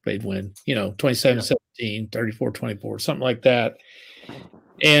 points they'd win, 27-17, 34-24, something like that.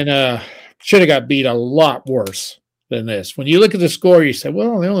 And should have got beat a lot worse than this. When you look at the score, you say,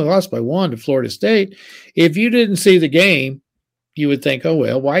 well, they only lost by 1 to Florida State. If you didn't see the game, you would think, oh,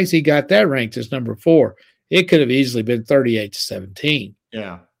 well, why has he got that ranked as number 4? It could have easily been 38-17.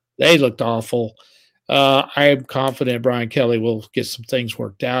 Yeah. They looked awful. I am confident Brian Kelly will get some things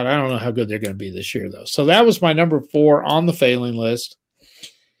worked out. I don't know how good they're going to be this year, though. So that was my number 4 on the failing list.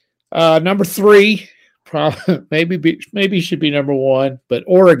 Number 3, probably maybe should be number 1, but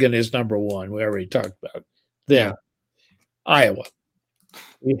Oregon is number 1. We already talked about them. Yeah. Iowa.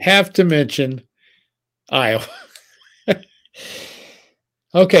 We have to mention Iowa.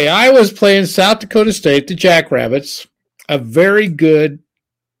 Okay, Iowa's playing South Dakota State, the Jackrabbits, a very good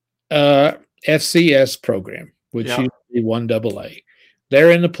FCS program, which used to be 1AA.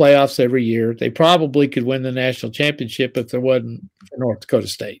 They're in the playoffs every year. They probably could win the national championship if there wasn't North Dakota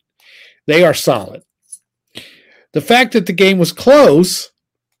State. They are solid. The fact that the game was close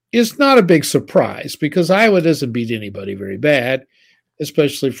is not a big surprise because Iowa doesn't beat anybody very bad,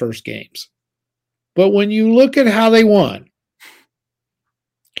 especially first games. But when you look at how they won,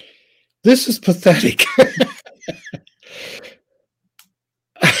 this is pathetic.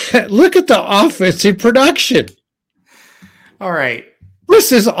 Look at the offensive production. All right.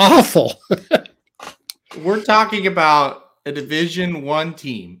 This is awful. We're talking about a Division I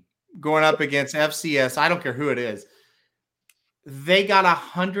team going up against FCS. I don't care who it is. They got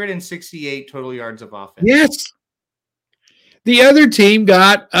 168 total yards of offense. Yes. The other team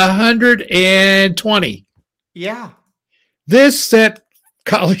got 120. Yeah. This set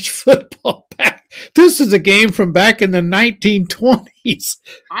college football back. This is a game from back in the 1920s.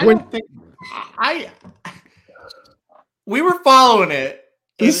 We were following it.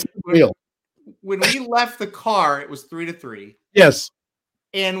 This is real. When we left the car, it was 3-3. Yes.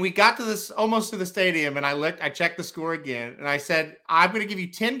 And we got to almost to the stadium, and I checked the score again, and I said, I'm going to give you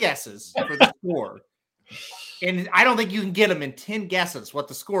 10 guesses for the score. And I don't think you can get them in 10 guesses what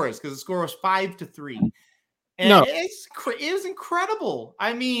the score is, because the score was 5-3. And no. It was incredible.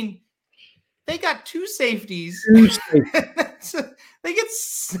 I mean, they got 2 safeties. They get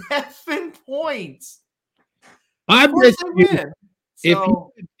 7 points. I bet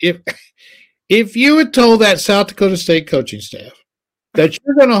you, if you had told that South Dakota State coaching staff that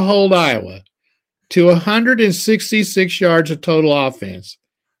you're going to hold Iowa to 166 yards of total offense,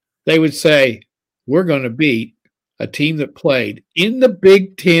 they would say, we're going to beat a team that played in the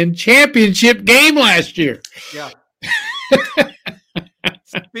Big Ten championship game last year. Yeah.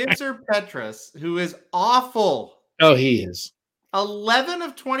 Spencer Petras, who is awful. Oh, he is. 11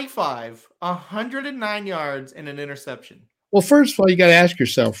 of 25, 109 yards, and an interception. Well, first of all, you got to ask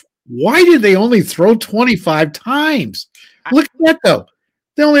yourself, why did they only throw 25 times? Look at that, though.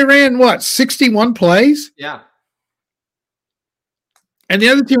 They only ran, 61 plays? Yeah. And the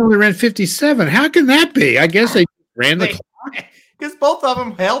other team only ran 57. How can that be? I guess they ran the clock. Because both of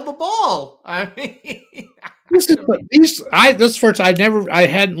them held the ball. I mean, I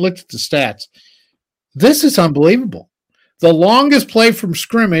hadn't looked at the stats. This is unbelievable. The longest play from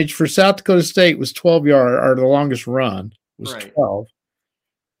scrimmage for South Dakota State was 12 yards, or the longest run was 12.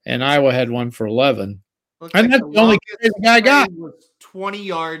 And Iowa had one for 11. And that's the only play the guy got. Was 20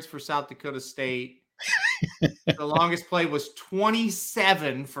 yards for South Dakota State. The longest play was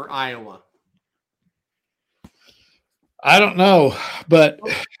 27 for Iowa. I don't know, but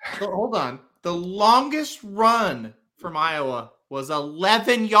hold on. The longest run from Iowa was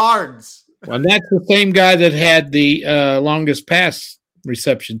 11 yards. Well, that's the same guy that had the longest pass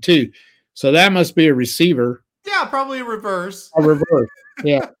reception too. So that must be a receiver. Yeah, probably a reverse. A reverse.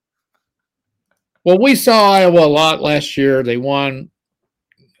 Yeah. Well, we saw Iowa a lot last year. They won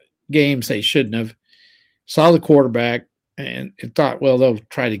games they shouldn't have. Saw the quarterback and thought, well, they'll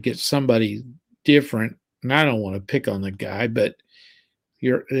try to get somebody different. And I don't want to pick on the guy, but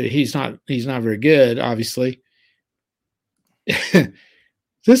he's not very good, obviously.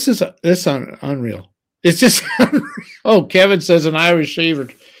 This is unreal. It's just unreal. Oh, Kevin says an Iowa receiver.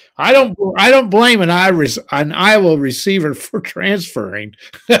 I don't blame an Iowa receiver for transferring.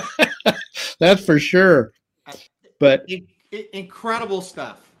 That's for sure. But incredible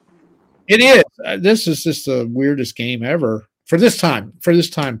stuff. It is. This is just the weirdest game ever for this time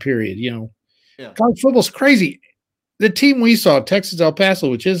period. Yeah. College football's crazy. The team we saw, Texas El Paso,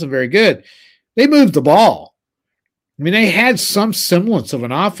 which isn't very good, they moved the ball. I mean, they had some semblance of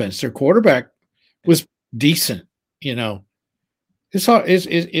an offense. Their quarterback was decent. It's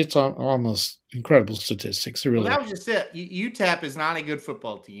almost incredible statistics. Really, that was just it. UTEP is not a good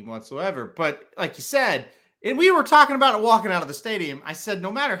football team whatsoever. But like you said, and we were talking about it walking out of the stadium. I said,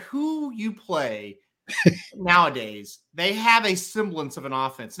 no matter who you play nowadays, they have a semblance of an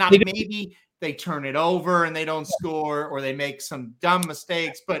offense. Now, maybe they turn it over and they don't score, or they make some dumb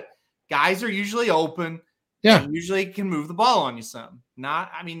mistakes, but guys are usually open. Yeah. And usually can move the ball on you some.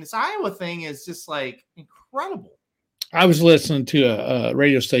 This Iowa thing is just like incredible. I was listening to a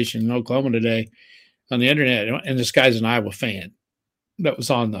radio station in Oklahoma today on the internet, and this guy's an Iowa fan that was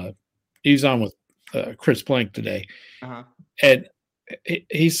he was on with Chris Plank today. Uh-huh. And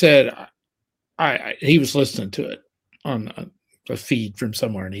he said, he was listening to it on a feed from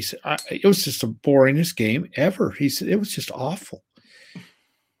somewhere, and he said, it was just the boringest game ever. He said, it was just awful.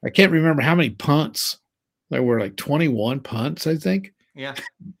 I can't remember how many punts. There were like 21 punts, I think. Yeah.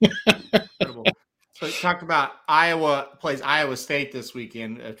 Incredible. So you talked about Iowa plays Iowa State this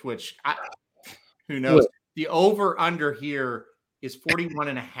weekend, which who knows? The over-under here is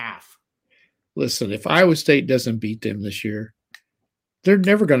 41.5. Listen, if Iowa State doesn't beat them this year, They're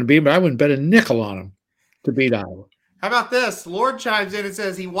never going to be, but I wouldn't bet a nickel on them to beat Iowa. How about this? Lord chimes in and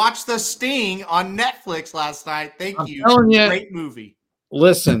says he watched The Sting on Netflix last night. Thank you. Telling you, great movie.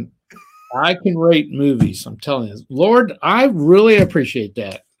 Listen, I can rate movies. I'm telling you, Lord, I really appreciate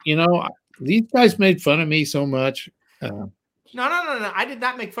that. These guys made fun of me so much. No. I did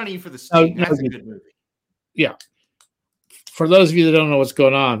not make fun of you for The Sting. That's a good movie. Yeah. For those of you that don't know what's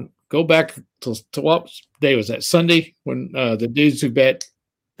going on, go back to what day was that? Sunday when the dudes who bet.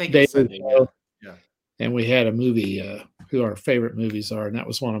 Sunday, yeah. And we had a movie who our favorite movies are, and that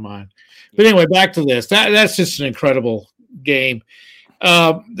was one of mine. But anyway, back to this. That's just an incredible game.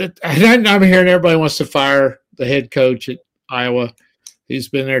 I'm hearing everybody wants to fire the head coach at Iowa. He's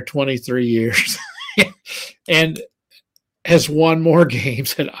been there 23 years and has won more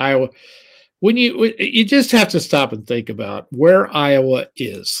games at Iowa. When you just have to stop and think about where Iowa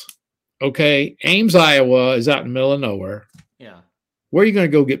is. Okay, Ames, Iowa is out in the middle of nowhere. Yeah. Where are you going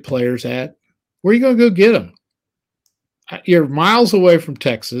to go get players at? Where are you going to go get them? You're miles away from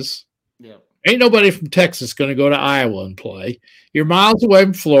Texas. Yeah. Ain't nobody from Texas going to go to Iowa and play. You're miles away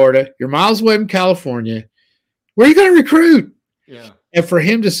from Florida. You're miles away from California. Where are you going to recruit? Yeah. And for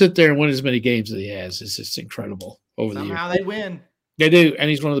him to sit there and win as many games as he has is just incredible over the years. Somehow they win. They do, and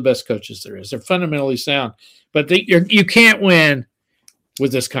he's one of the best coaches there is. They're fundamentally sound, but you can't win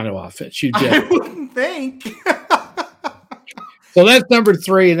with this kind of offense. I wouldn't think. So that's number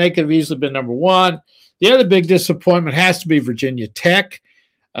 3, and they could have easily been number 1. The other big disappointment has to be Virginia Tech.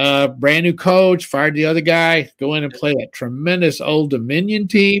 Brand new coach, fired the other guy, go in and play that tremendous Old Dominion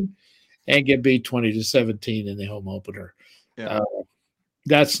team and get beat 20-17 in the home opener. Yeah.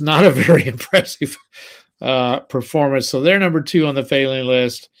 That's not a very impressive performance. So they're number 2 on the failing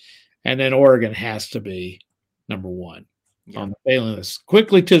list, and then Oregon has to be number 1 on the failing list.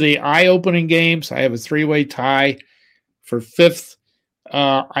 Quickly to the eye-opening games. I have a 3-way tie for 5th.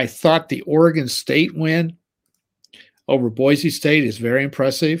 I thought the Oregon State win over Boise State is very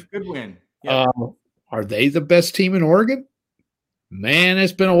impressive. Good win. Yep. Are they the best team in Oregon? Man,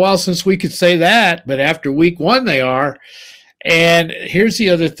 it's been a while since we could say that, but after week 1 they are. And here's the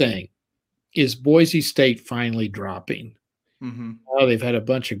other thing. Is Boise State finally dropping? Mm-hmm. Oh, they've had a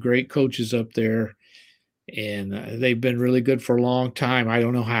bunch of great coaches up there, and they've been really good for a long time. I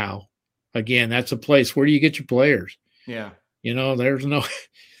don't know how. Again, that's a place. Where do you get your players? Yeah. There's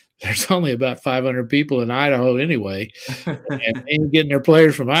only about 500 people in Idaho anyway, and they ain't getting their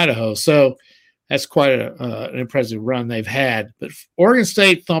players from Idaho. So that's quite an impressive run they've had. But Oregon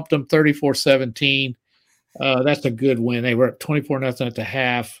State thumped them 34-17. That's a good win. They were up 24-0 at the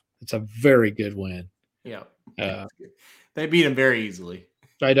half. It's a very good win. Yeah. They beat them very easily.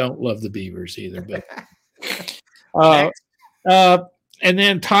 I don't love the Beavers either, but and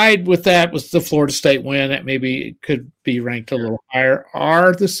then tied with that was the Florida State win. That maybe could be ranked a little higher.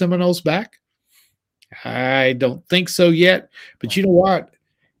 Are the Seminoles back? I don't think so yet. But you know what?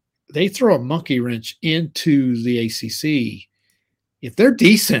 They throw a monkey wrench into the ACC. If they're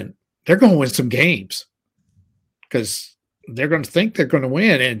decent, they're going to win some games because they're going to think they're going to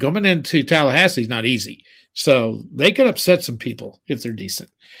win. And going into Tallahassee is not easy. So they could upset some people if they're decent.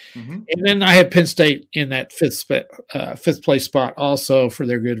 Mm-hmm. And then I have Penn State in that fifth place spot also for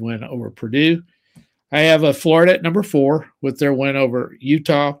their good win over Purdue. I have Florida at number 4 with their win over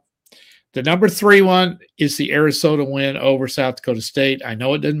Utah. The number 3 one is the Arizona win over South Dakota State. I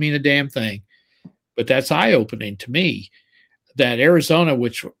know it doesn't mean a damn thing, but that's eye-opening to me that Arizona,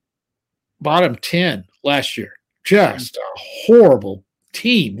 which bottom 10 last year, just a horrible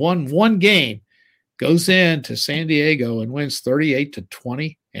team, won one game, goes into San Diego and wins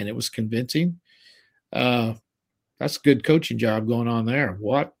 38-20, and it was convincing. That's a good coaching job going on there.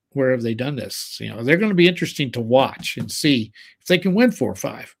 Where have they done this? They're going to be interesting to watch and see if they can win 4 or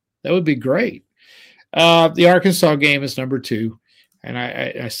 5. That would be great. The Arkansas game is number 2, and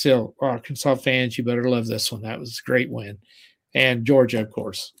I still, Arkansas fans, you better love this one. That was a great win. And Georgia, of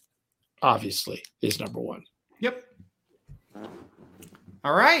course, obviously is number 1. Yep.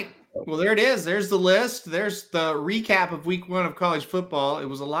 All right. Well, there it is. There's the list. There's the recap of week 1 of college football. It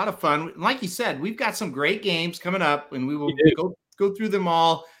was a lot of fun. Like you said, we've got some great games coming up, and we will go through them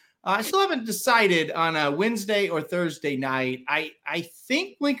all. I still haven't decided on a Wednesday or Thursday night. I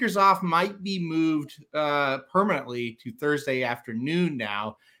think Blinkers Off might be moved permanently to Thursday afternoon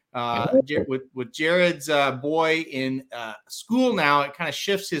now. With Jared's boy in school now, it kind of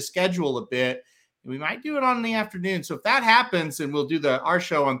shifts his schedule a bit. We might do it on the afternoon. So if that happens, then we'll do our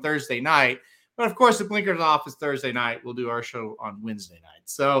show on Thursday night. But of course, if Blinkers Off is Thursday night, we'll do our show on Wednesday night.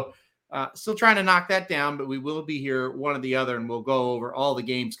 So still trying to knock that down, but we will be here one or the other, and we'll go over all the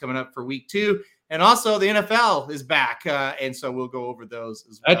games coming up for week 2. And also the NFL is back. And so we'll go over those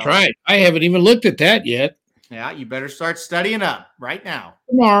as well. That's right. I haven't even looked at that yet. Yeah, you better start studying up right now.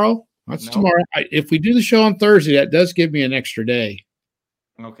 Tomorrow. That's tomorrow. If we do the show on Thursday, that does give me an extra day.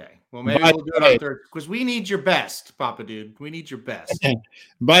 Okay. Well, maybe we'll do it on Thursday because we need your best, Papa Dude. We need your best.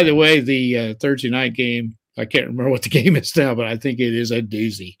 By the way, the Thursday night game, I can't remember what the game is now, but I think it is a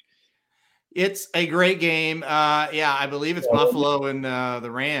doozy. It's a great game. Yeah, I believe it's Buffalo and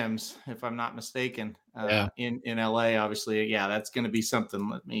the Rams, if I'm not mistaken. In LA, obviously. Yeah, that's going to be something.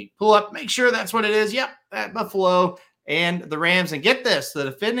 Let me pull up, make sure that's what it is. Yep, at Buffalo and the Rams. And get this, the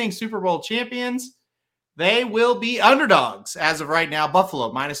defending Super Bowl champions, they will be underdogs as of right now.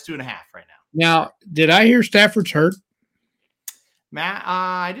 Buffalo -2.5 right now. Now, did I hear Stafford's hurt? Matt,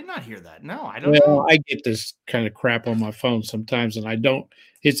 I did not hear that. No, I don't know. I get this kind of crap on my phone sometimes, and I don't.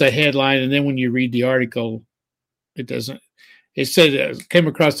 It's a headline, and then when you read the article, it doesn't. It said, came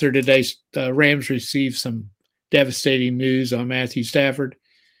across there today, Rams received some devastating news on Matthew Stafford.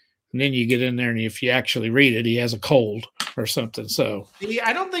 And then you get in there, and if you actually read it, he has a cold or something. So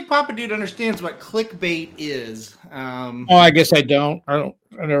I don't think Papa Dude understands what clickbait is. I guess I don't. I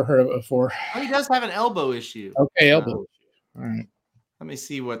never heard of it before. Oh, he does have an elbow issue. Okay, elbow issue. All right. Let me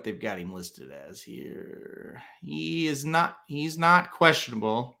see what they've got him listed as here. He's not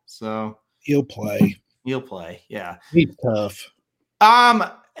questionable, so he'll play. Yeah. He's tough.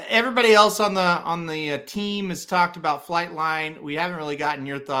 Everybody else on the team has talked about Flightline. We haven't really gotten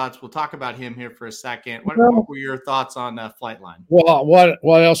your thoughts. We'll talk about him here for a second. What were your thoughts on Flightline? Well,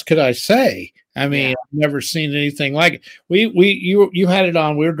 what else could I say? I mean, I've never seen anything like it. You had it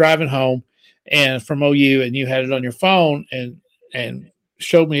on. We were driving home and from OU, and you had it on your phone and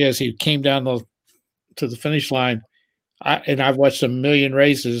showed me as he came down to the finish line. I've watched a million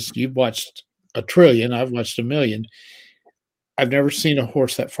races. You've watched a trillion. I've watched a million. I've never seen a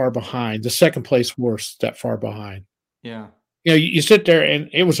horse that far behind, the second place horse that far behind. Yeah. You know, you sit there and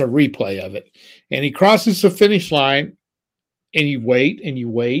it was a replay of it. And he crosses the finish line and you wait and you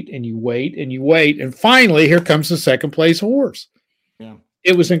wait and you wait and you wait. And finally, here comes the second place horse. Yeah.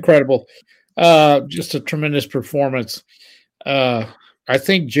 It was incredible. Just a tremendous performance. I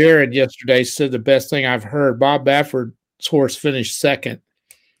think Jared yesterday said the best thing I've heard. Bob Baffert's horse finished second,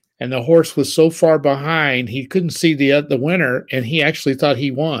 and the horse was so far behind he couldn't see the winner, and he actually thought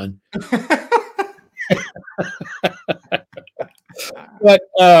he won. But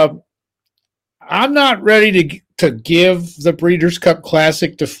I'm not ready to give the Breeders' Cup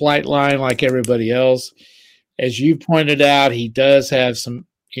Classic to Flightline like everybody else. As you pointed out, he does have some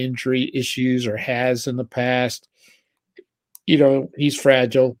injury issues or has in the past. You know, he's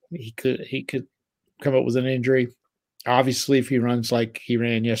fragile. He could come up with an injury. Obviously, if he runs like he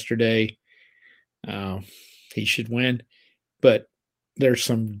ran yesterday, he should win. But there's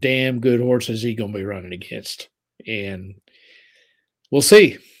some damn good horses he's going to be running against. And we'll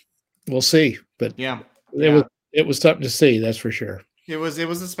see. But it was something to see, that's for sure. It was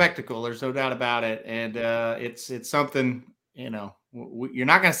a spectacle. There's no doubt about it. And it's something, you know, you're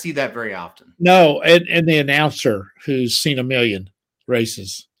not going to see that very often. No, and the announcer who's seen a million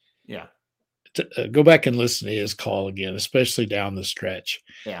races. Yeah. Go back and listen to his call again, especially down the stretch.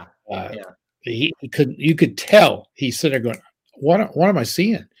 Yeah. He couldn't. You could tell he's sitting there going, "What am I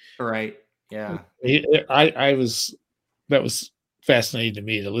seeing?" Right. Yeah. That was fascinating to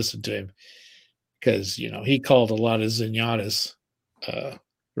me to listen to him because he called a lot of Zenyatta's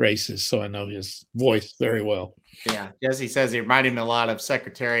races, so I know his voice very well. Yeah, Jesse says he reminded him a lot of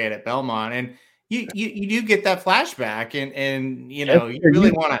Secretariat at Belmont, and you do get that flashback, and you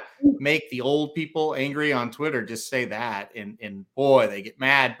really want to make the old people angry on Twitter. Just say that, and boy, they get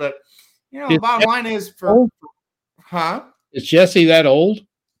mad. But the bottom line is Is Jesse that old?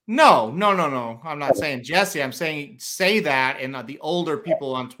 No. I'm not saying Jesse. I'm saying say that, and the older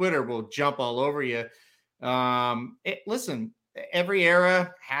people on Twitter will jump all over you. Listen. Every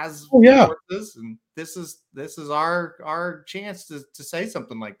era has horses, and this is our chance to say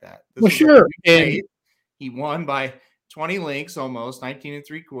something like that. Sure. And he won by 20 lengths, almost 19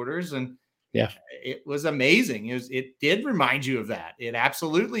 3/4, and it was amazing. It did remind you of that. It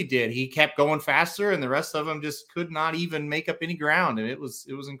absolutely did. He kept going faster, and the rest of them just could not even make up any ground, and it was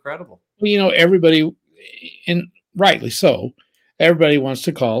incredible. Well, everybody, and rightly so, everybody wants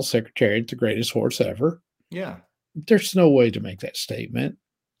to call Secretariat the greatest horse ever. Yeah. There's no way to make that statement,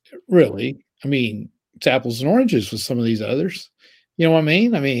 really. I mean, it's apples and oranges with some of these others. You know what I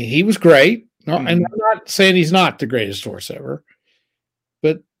mean? I mean, he was great. No, and I'm not saying he's not the greatest horse ever,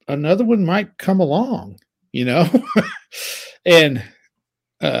 but another one might come along, and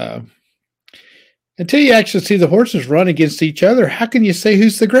until you actually see the horses run against each other, how can you say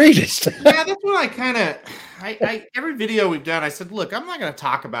who's the greatest? Yeah, that's what I kind of. I every video we've done, I said, look, I'm not going to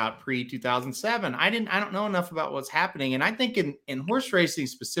talk about pre-2007. I don't know enough about what's happening, and I think in horse racing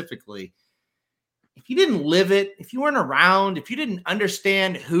specifically, if you didn't live it, if you weren't around, if you didn't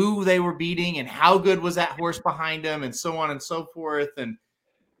understand who they were beating and how good was that horse behind them, and so on and so forth, and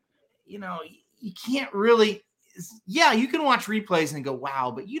you can't really. Yeah, you can watch replays and go,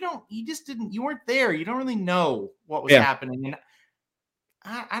 wow, but you weren't there. You don't really know what was happening. And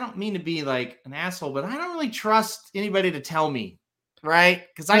I don't mean to be like an asshole, but I don't really trust anybody to tell me, right?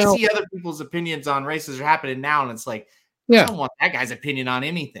 Because I see other people's opinions on races are happening now, and it's like, I don't want that guy's opinion on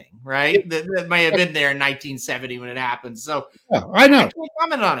anything, right? That may have been there in 1970 when it happened. So I know. I can't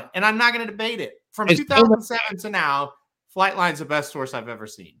comment on it, and I'm not going to debate it. From 2007 to now, Flightline's the best horse I've ever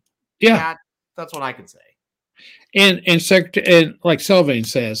seen. Yeah. That's what I can say. And like Sylvain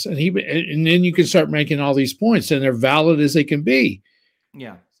says, and then you can start making all these points, and they're valid as they can be.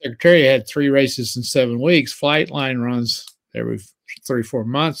 Yeah. Secretariat had 3 races in 7 weeks. Flightline runs every 3-4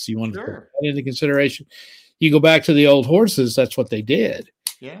 months. You want to put that into consideration. You go back to the old horses, that's what they did.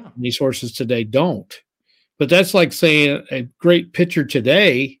 Yeah. And these horses today don't. But that's like saying a great pitcher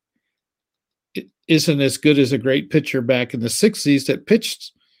today isn't as good as a great pitcher back in the 60s that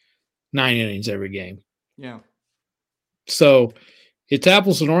pitched 9 innings every game. Yeah. So it's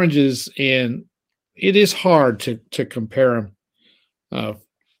apples and oranges, and it is hard to compare them.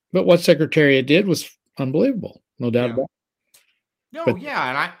 But what Secretariat did was unbelievable, no doubt about it.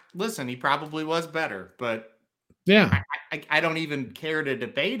 And listen, he probably was better, but I don't even care to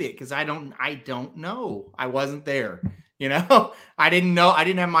debate it because I don't know. I wasn't there. I didn't know. I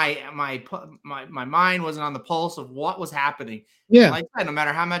didn't have my mind wasn't on the pulse of what was happening. Yeah. Like I said, no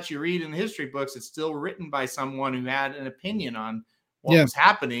matter how much you read in the history books, it's still written by someone who had an opinion on what was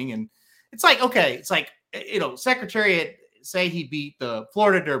happening. And it's like, okay, it's like, Secretariat, say he beat the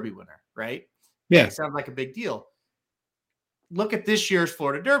Florida Derby winner, right? Yeah. It sounds like a big deal. Look at this year's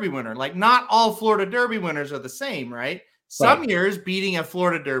Florida Derby winner. Like, not all Florida Derby winners are the same, right? Some years beating a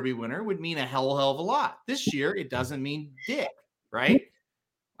Florida Derby winner would mean a hell of a lot. This year, it doesn't mean dick, right?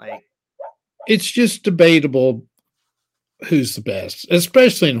 Like, it's just debatable who's the best,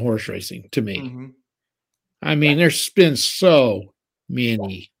 especially in horse racing, to me. Mm-hmm. I mean, there's been so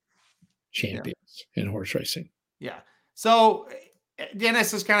many champions in horse racing. Yeah. So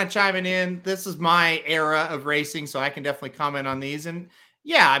Dennis is kind of chiming in. This is my era of racing, so I can definitely comment on these. And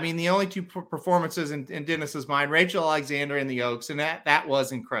yeah, I mean, the only 2 performances in Dennis's mind, Rachel Alexander and the Oaks, and that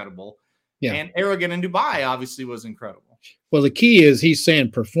was incredible. Yeah. And Aragon in Dubai obviously was incredible. Well, the key is he's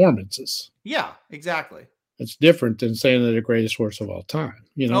saying performances. Yeah, exactly. It's different than saying they're the greatest horse of all time.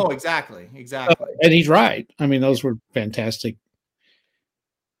 Oh, exactly. And he's right. I mean, those were fantastic.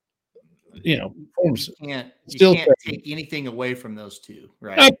 Performances. You can't take anything away from those 2,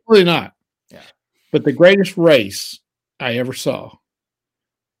 right? Absolutely not. Yeah. But the greatest race I ever saw,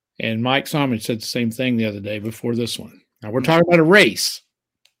 and Mike Simon said the same thing the other day before this one. Now, we're talking about a race.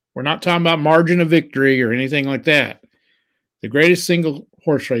 We're not talking about margin of victory or anything like that. The greatest single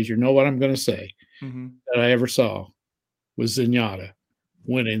horse race, you know what I'm going to say, that I ever saw was Zenyatta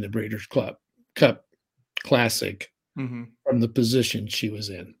winning the Breeders' Cup Classic from the position she was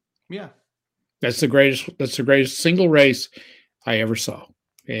in. Yeah. That's the greatest single race I ever saw.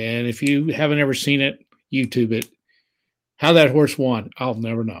 And if you haven't ever seen it, YouTube it. How that horse won, I'll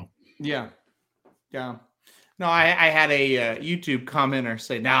never know. Yeah. Yeah. No, I had a YouTube commenter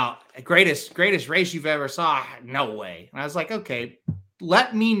say, now, greatest race you've ever saw? No way. And I was like, okay,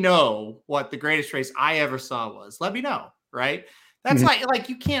 let me know what the greatest race I ever saw was. Let me know, right? That's like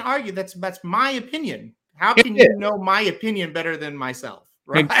you can't argue. That's my opinion. How can you know my opinion better than myself,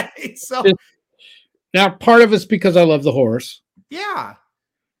 right? So now, part of it's because I love the horse. Yeah.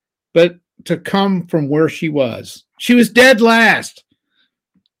 But to come from where she was dead last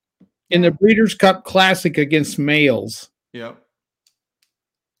in the Breeders' Cup Classic against males. Yep.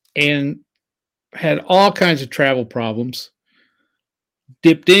 And had all kinds of travel problems.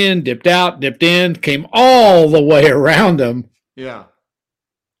 Dipped in, dipped out, dipped in, came all the way around them. Yeah.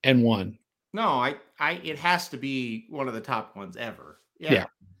 And won. No, it has to be one of the top ones ever. Yeah.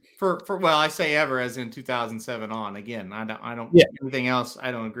 For I say ever as in 2007 on. Again, I don't anything else I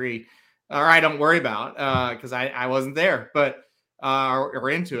don't agree or I don't worry about because I wasn't there, but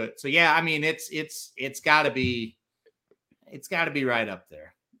or into it. So yeah, I mean it's got to be right up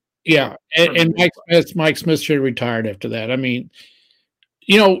there. Yeah, and Mike Smith should have retired after that. I mean,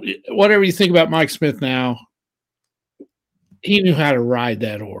 whatever you think about Mike Smith now, he knew how to ride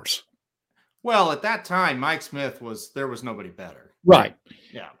that horse. Well, at that time, Mike Smith there was nobody better. Right.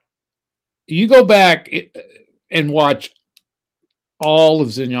 Yeah. you go back and watch all of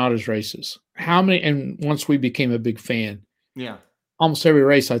Zenyatta's races. How many? And once we became a big fan, Yeah. almost every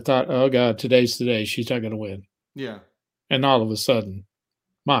race I thought, oh God, today's the day. She's not going to win. Yeah. And all of a sudden,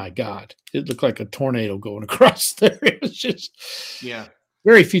 my God, it looked like a tornado going across there. It was just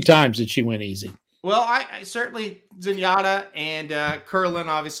very few times did she win easy. Well, I certainly Zenyatta and Curlin,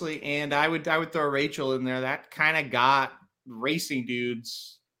 obviously, and I would throw Rachel in there. That kind of got racing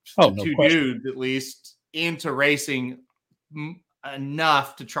dudes, two dudes at least, into racing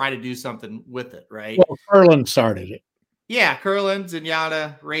enough to try to do something with it, right? Well, Curlin started it. Yeah, Curlin,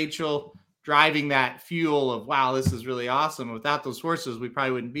 Zenyatta, Rachel, driving that fuel of, wow, this is really awesome. Without those horses, we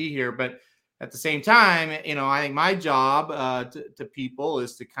probably wouldn't be here. But at the same time, I think my job to people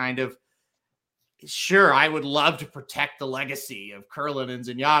is to kind of, sure, I would love to protect the legacy of Curlin and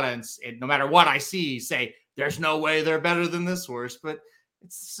Zenyatta, and no matter what I see, say, there's no way they're better than this horse. But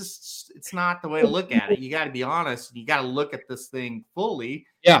it's not the way to look at it. You got to be honest. You got to look at this thing fully.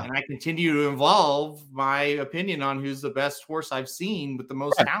 Yeah. And I continue to evolve my opinion on who's the best horse I've seen with the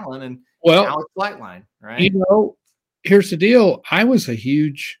most talent. And now it's Flightline, right? Here's the deal. I was a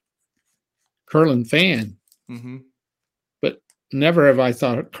huge Curlin fan, but never have I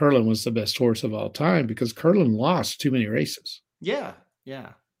thought Curlin was the best horse of all time because Curlin lost too many races. Yeah. Yeah.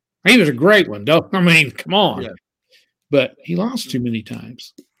 He was a great one. Come on. Yeah. But he lost too many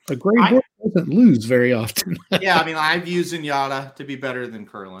times. A great horse doesn't lose very often. Yeah, I view Zenyatta to be better than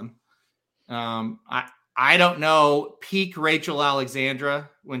Curlin. I don't know peak Rachel Alexandra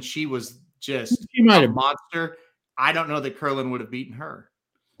when she was just a monster. I don't know that Curlin would have beaten her.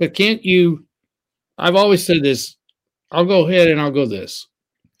 But can't you? I've always said this. I'll go ahead and I'll go this.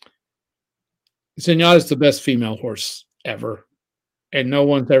 Zenyatta's the best female horse ever, and no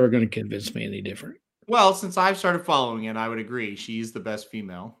one's ever going to convince me any different. Well, since I've started following it, I would agree. She's the best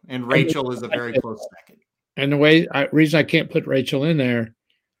female, and Rachel is a very close second. And the reason I can't put Rachel in there,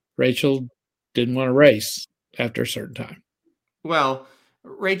 Rachel didn't want to race after a certain time. Well,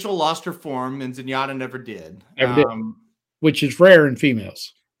 Rachel lost her form, and Zenyatta never did. Which is rare in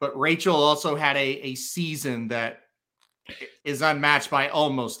females. But Rachel also had a season that is unmatched by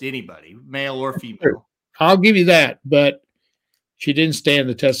almost anybody, male or female. I'll give you that, but she didn't stand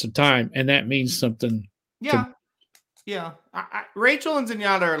the test of time, and that means something. Yeah. Rachel and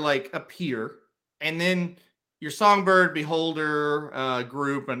Zenyatta are like a peer, and then your Songbird, Beholder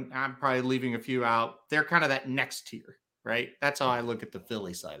group, and I'm probably leaving a few out. They're kind of that next tier, right? That's how I look at the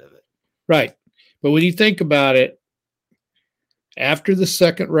filly side of it. Right. But when you think about it, after the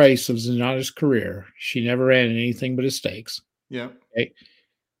second race of Zenyatta's career, she never ran anything but a stakes. Yeah. Okay.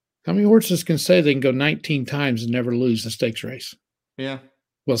 How many horses can say they can go 19 times and never lose a stakes race? Yeah.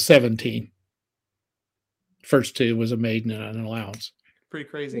 Well, 17. First two was a maiden and an allowance. Pretty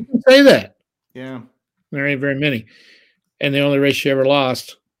crazy. You can say that. Yeah. There ain't very many. And the only race she ever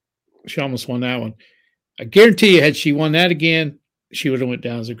lost, she almost won that one. I guarantee you, had she won that again, she would have went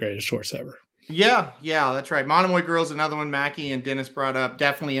down as the greatest horse ever. Yeah, that's right. Monomoy Girl's another one Mackie and Dennis brought up.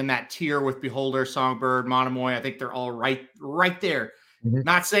 Definitely in that tier with Beholder, Songbird, Monomoy. I think they're all right there. Mm-hmm.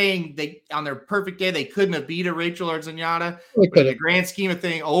 Not saying they on their perfect day they couldn't have beat a Rachel or Zenyatta. But in the grand scheme of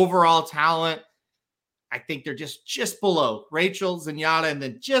thing, overall talent, I think they're just below Rachel, Zenyatta, and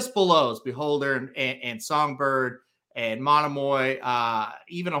then just below is Beholder and Songbird and Monomoy.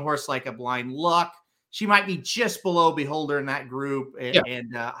 Even a horse like a Blind Luck, she might be just below Beholder in that group.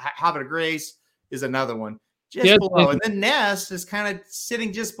 And Habit of Grace is another one just below. And then Ness is kind of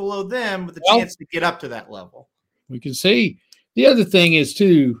sitting just below them with a chance to get up to that level. We can see. The other thing is,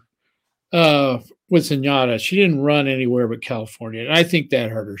 too, with Zenyatta, she didn't run anywhere but California. And I think that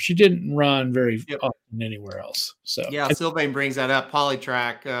hurt her. She didn't run very often anywhere else. So Sylvain brings that up.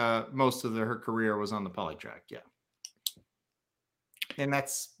 Polytrack, most of her career was on the Polytrack. Yeah. And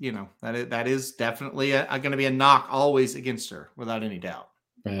that's, that is definitely going to be a knock always against her without any doubt.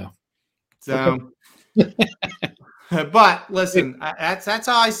 Yeah. So, but listen, that's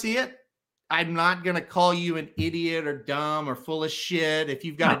how I see it. I'm not going to call you an idiot or dumb or full of shit if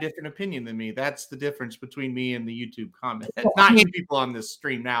you've got a different opinion than me. That's the difference between me and the YouTube comment. Not you people on this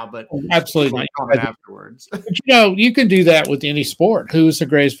stream now, but absolutely comment afterwards. But, you can do that with any sport. Who is the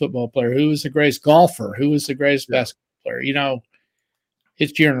greatest football player? Who is the greatest golfer? Who is the greatest basketball player?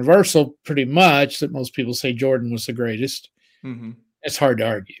 It's universal pretty much that most people say Jordan was the greatest. Mm-hmm. It's hard to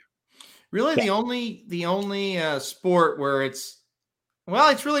argue. Really, the only sport where it's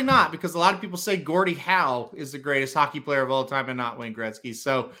really not, because a lot of people say Gordie Howe is the greatest hockey player of all time and not Wayne Gretzky.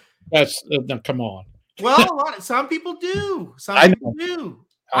 So that's come on. Well, some people do. Some people do.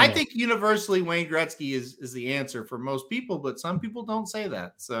 I think universally Wayne Gretzky is the answer for most people, but some people don't say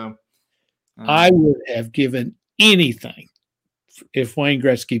that. So I would have given anything if Wayne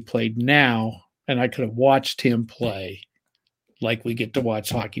Gretzky played now, and I could have watched him play like we get to watch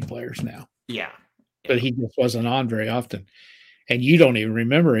hockey players now. Yeah. But he just wasn't on very often. And you don't even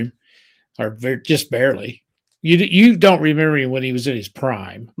remember him, or just barely. You don't remember him when he was in his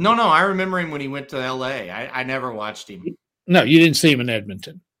prime. No, I remember him when he went to L.A. I never watched him. No, you didn't see him in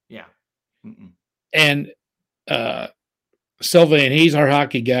Edmonton. Yeah. Mm-mm. And Sylvain, he's our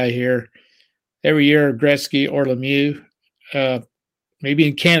hockey guy here. Every year, Gretzky or Lemieux, maybe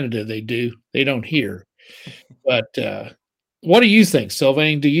in Canada they do. They don't here. But what do you think,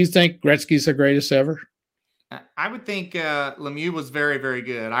 Sylvain? Do you think Gretzky's the greatest ever? I would think Lemieux was very, very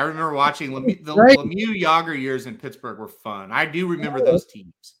good. I remember watching Lemieux Yager years in Pittsburgh were fun. I do remember those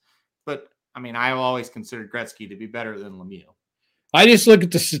teams. But, I mean, I always considered Gretzky to be better than Lemieux. I just look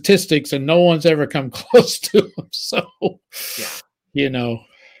at the statistics, and no one's ever come close to him. So, yeah.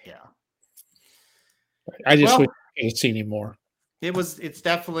 Yeah. I just wish I could have seen him more. It's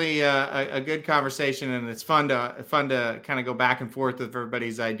definitely a good conversation, and it's fun to kind of go back and forth with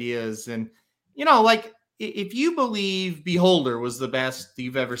everybody's ideas. And, like, if you believe Beholder was the best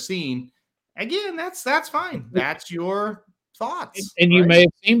you've ever seen, again, that's fine. That's your thoughts. And you may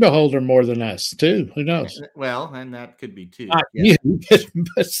have seen Beholder more than us, too. Who knows? Well, and that could be, too. Not you,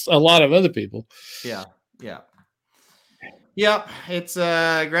 but a lot of other people. Yeah. Yep. It's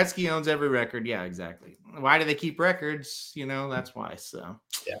Gretzky owns every record. Yeah, exactly. Why do they keep records? That's why. So,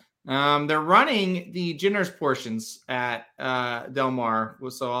 yeah. They're running the generous portions at Del Mar.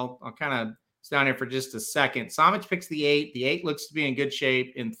 So I'll kind of stay down here for just a second. Samich picks the 8. The 8 looks to be in good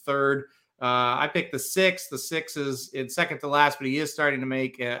shape in third. I picked the 6. The 6 is in second to last, but he is starting to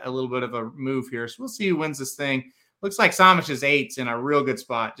make a little bit of a move here. So we'll see who wins this thing. Looks like Samich's 8's in a real good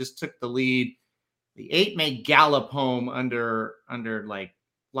spot. Just took the lead. The 8 may gallop home under like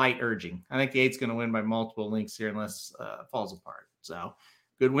light urging. I think the 8's going to win by multiple links here unless it falls apart. So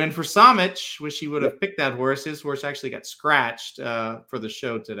good win for Samich. Wish he would have picked that horse. His horse actually got scratched for the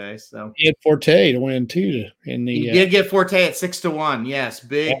show today. So he had Forte to win too. He did get Forte at 6-1. Yes,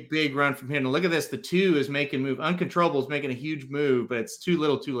 big run from him. And look at this. The 2 is making move. Uncontrollable is making a huge move, but it's too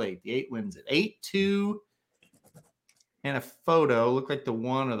little, too late. The 8 wins it. 8-2 and a photo. Looked like the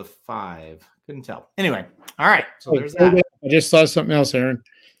 1 or the 5. Couldn't tell. Anyway, all right. So there's that. I just thought of something else, Aaron.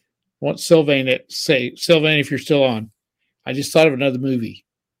 I want Sylvain to say, Sylvain, if you're still on, I just thought of another movie.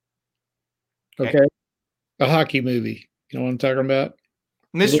 Okay. A hockey movie. You know what I'm talking about?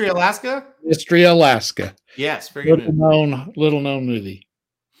 Mystery Alaska? Mystery Alaska. Yes, very good. Little known movie.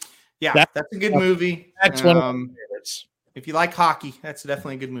 Yeah, that's a good movie. That's one of my favorites. If you like hockey, that's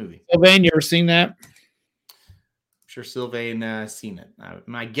definitely a good movie. Sylvain, you ever seen that? I'm sure Sylvain has seen it.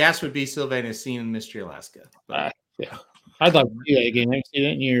 My guess would be Sylvain has seen Mystery Alaska. Yeah. I'd like to see that again. I haven't seen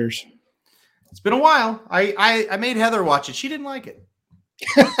it in years. It's been a while. I made Heather watch it. She didn't like it.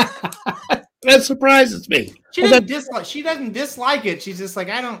 That surprises me. She doesn't dislike it. She's just like,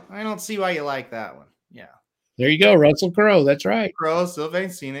 I don't see why you like that one. Yeah. There you go, Russell Crowe. That's right. Crowe,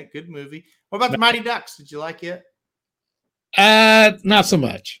 Sylvain's seen it. Good movie. What about the Mighty Ducks? Did you like it? Not so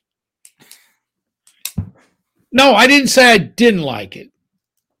much. No, I didn't say I didn't like it.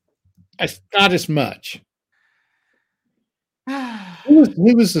 Not as much.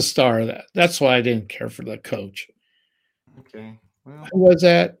 Who was the star of that? That's why I didn't care for the coach. Okay. Well, who was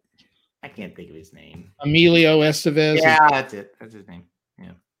that? I can't think of his name. Emilio Estevez. Yeah, that's it. That's his name.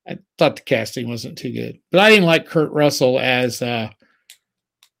 Yeah. I thought the casting wasn't too good. But I didn't like Kurt Russell as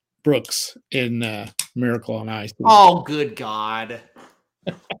Brooks in Miracle on Ice. Oh, good God.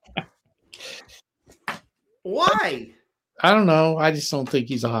 Why? I don't know. I just don't think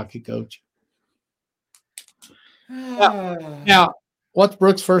he's a hockey coach. Now, what's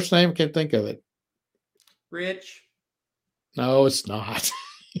Brooks' first name? Can't think of it. Rich. No, it's not.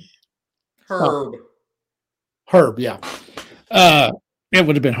 Herb. Herb, yeah. It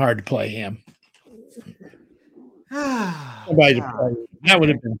would have been hard to play him. Somebody to play. That would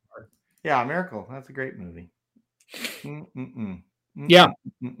have been hard. Yeah, Miracle. That's a great movie. Yeah,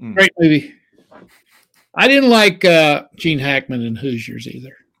 great movie. I didn't like Gene Hackman in Hoosiers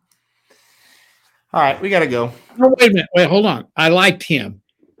either. All right, we got to go. Oh, wait a minute. Wait, hold on. I liked him.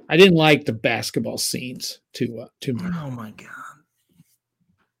 I didn't like the basketball scenes too much. Oh my God.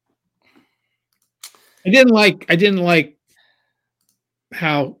 I didn't like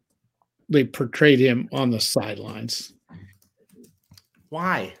how they portrayed him on the sidelines.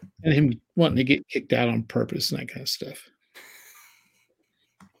 Why? And him wanting to get kicked out on purpose and that kind of stuff.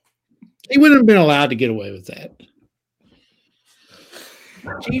 He wouldn't have been allowed to get away with that.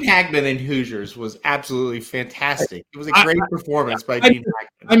 Gene Hackman in Hoosiers was absolutely fantastic. It was a great performance by Gene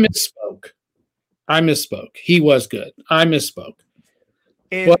Hackman. I misspoke. I misspoke. He was good. I misspoke.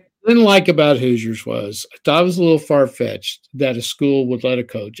 And What I didn't like about Hoosiers was I thought it was a little far fetched that a school would let a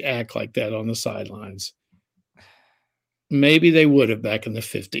coach act like that on the sidelines. Maybe they would have back in the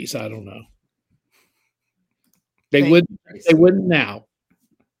 50s. I don't know. They wouldn't. They wouldn't now.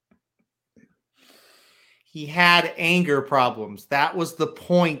 he had anger problems. That was the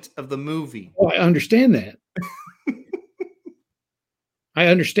point of the movie. Oh, I understand that. I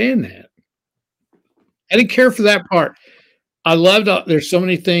understand that. I didn't care for that part. I loved. There's so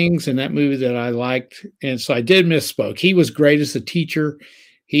many things in that movie that I liked, and so I did misspoke. He was great as a teacher.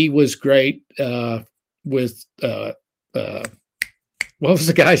 He was great with what was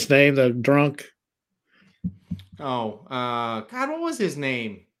the guy's name? The drunk. Oh, God, what was his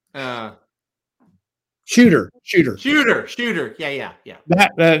name? Shooter. Yeah.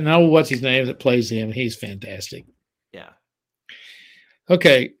 That no, what's his name that plays him? He's fantastic. Yeah.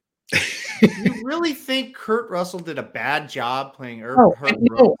 Okay. You really think Kurt Russell did a bad job playing Herb Brooks?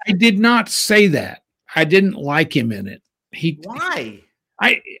 No, I did not say that. I didn't like him in it. Why?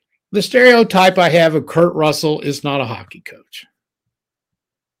 The stereotype I have of Kurt Russell is not a hockey coach.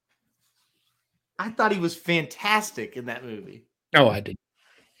 I thought he was fantastic in that movie. Oh, I did.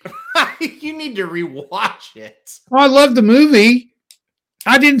 You need to rewatch it. Oh, I love the movie.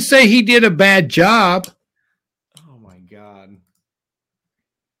 I didn't say he did a bad job. Oh my God.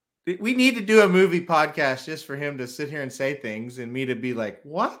 We need to do a movie podcast just for him to sit here and say things and me to be like,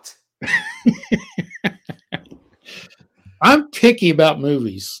 what? I'm picky about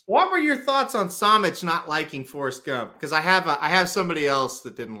movies. What were your thoughts on Samich not liking Forrest Gump? Because I have somebody else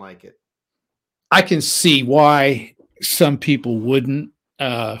that didn't like it. I can see why some people wouldn't.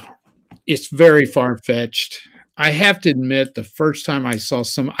 It's very far-fetched. I have to admit, the first time I saw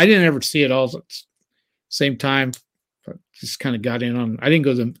I didn't ever see it all at the same time. I just kind of got in on. I didn't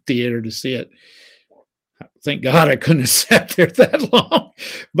go to the theater to see it. Thank God I couldn't have sat there that long.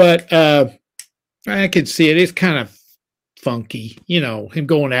 But I could see it. It's kind of funky, him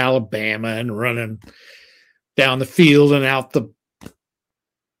going to Alabama and running down the field and out the,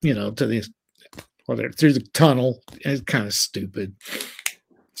 to the through the tunnel. It's kind of stupid.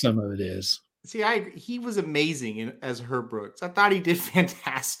 Some of it is. See, he was amazing as Herb Brooks. I thought he did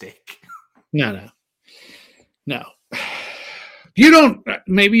fantastic. No.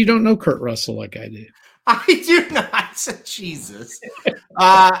 Maybe you don't know Kurt Russell like I do. I do not. Jesus.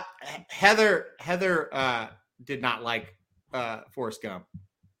 Heather did not like Forrest Gump.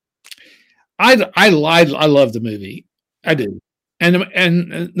 I love the movie. I do. And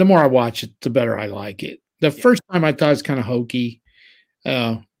the more I watch it, the better I like it. The first time I thought it was kind of hokey,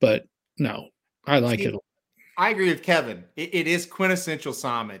 but no, I like it. I agree with Kevin. It is quintessential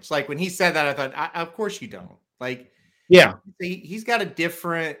Samich. Like when he said that, I thought, of course you don't. Like, yeah, he's got a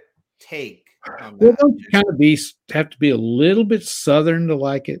different take on that. Well, don't you kind of have to be a little bit Southern to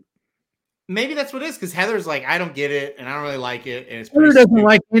like it? Maybe that's what it is, because Heather's like, I don't get it, and I don't really like it. And Heather doesn't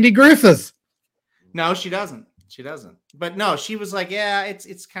like Andy Griffith. No, she doesn't. But no, she was like, yeah,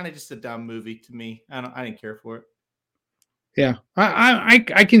 it's kind of just a dumb movie to me. I didn't care for it. Yeah,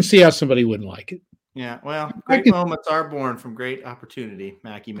 I can see how somebody wouldn't like it. Yeah, well, great moments are born from great opportunity.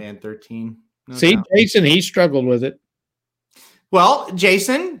 Mackie Man 13. No see, doubt. Jason, he struggled with it. Well,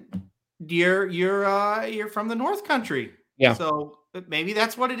 Jason, you're from the North Country. Yeah. So maybe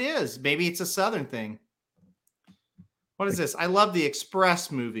that's what it is. Maybe it's a Southern thing. What is this? I love the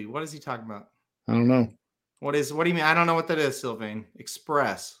Express movie. What is he talking about? I don't know. What do you mean? I don't know what that is, Sylvain.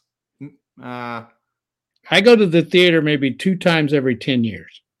 Express. I go to the theater maybe 2 times every 10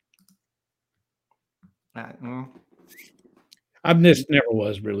 years. This never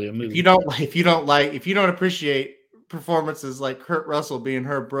was really a movie. If you don't appreciate performances like Kurt Russell being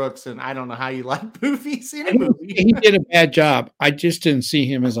Herb Brooks, and I don't know how you like movies. He did a bad job. I just didn't see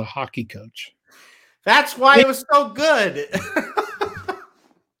him as a hockey coach. That's why it was so good.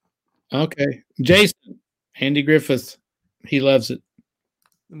 Okay. Jason, Andy Griffith, he loves it.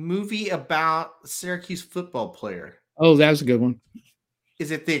 The movie about Syracuse football player. Oh, that was a good one.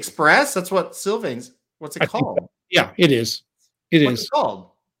 Is it The Express? That's what Sylvain's. What's it called? So. Yeah, it is. What's it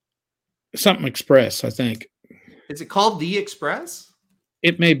called? Something Express, I think. Is it called The Express?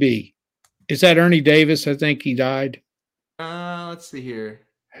 It may be. Is that Ernie Davis? I think he died. Let's see here.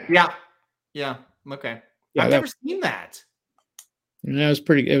 Yeah. Okay. Yeah, I've never seen that. Yeah, it was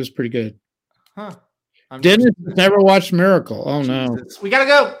pretty good. Huh. Dennis never watched Miracle. Oh, no. We gotta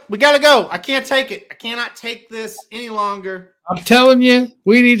go. I can't take it. I cannot take this any longer. I'm telling you,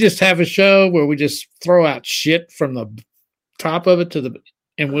 we need to just have a show where we just throw out shit from the top of it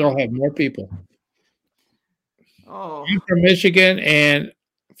and we'll have more people. Oh, I'm from Michigan, and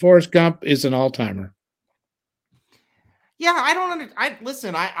Forrest Gump is an all-timer. Yeah, I don't.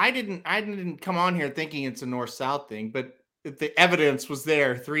 Listen. I didn't come on here thinking it's a north-south thing, but the evidence was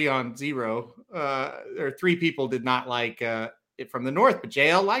there. 3-0. Or 3 people did not like it from the north, but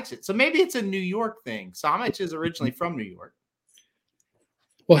JL likes it. So maybe it's a New York thing. Samich is originally from New York.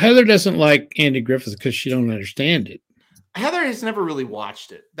 Well, Heather doesn't like Andy Griffith because she don't understand it. Heather has never really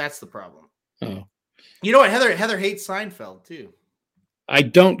watched it. That's the problem. Oh, you know what? Heather hates Seinfeld too. I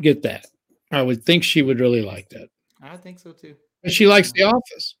don't get that. I would think she would really like that. I think so too. But she likes The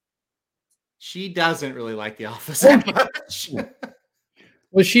Office. She doesn't really like The Office that much.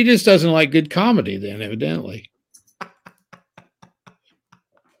 Well, she just doesn't like good comedy then, evidently.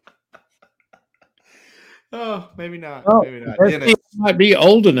 Oh, maybe not. Well, maybe not. She might be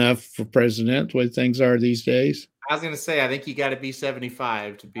old enough for president, the way things are these days. I was going to say, I think you got to be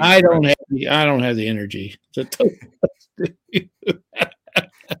 75 to be. I don't have the energy.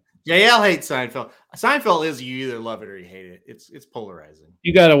 JL hates Seinfeld. Seinfeld is you either love it or you hate it. It's polarizing.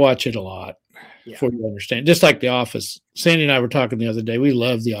 You got to watch it a lot before you understand. Just like The Office. Sandy and I were talking the other day. We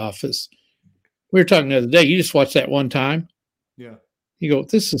love The Office. We were talking the other day. You just watch that one time. Yeah. You go,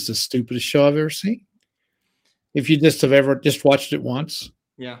 this is the stupidest show I've ever seen. If you just have ever just watched it once.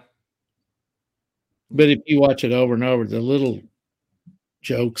 Yeah. But if you watch it over and over, the little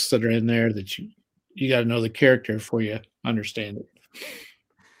jokes that are in there that you got to know the character before you understand it.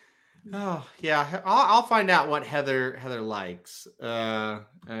 Oh yeah, I'll find out what Heather likes, and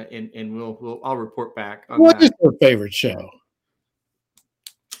I'll report back on What that. is her favorite show?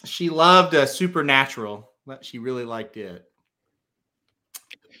 She loved Supernatural. She really liked it.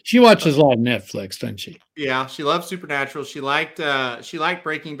 She watches a lot of Netflix, doesn't she? Yeah, she loved Supernatural. She liked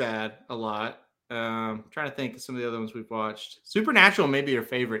Breaking Bad a lot. Trying to think of some of the other ones we've watched. Supernatural may be her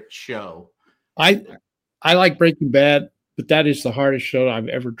favorite show. I like Breaking Bad, but that is the hardest show I've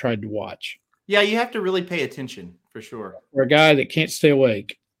ever tried to watch. Yeah, you have to really pay attention for sure. For a guy that can't stay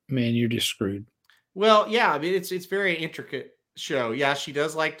awake, man, you're just screwed. Well, yeah, I mean it's very intricate show. Yeah, she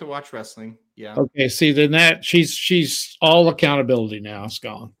does like to watch wrestling. Yeah. Okay, see, then that she's all accountability now. It's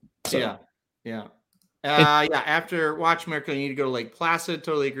gone. So. Yeah. After Watch Miracle, you need to go to Lake Placid.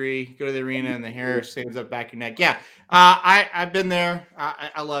 Totally agree. Go to the arena and the hair stands up back your neck. Yeah. I've been there.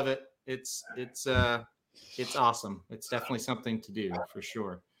 I love it. It's awesome. It's definitely something to do for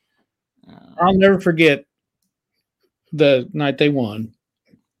sure. I'll never forget the night they won.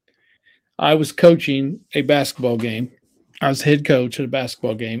 I was coaching a basketball game. I was head coach at a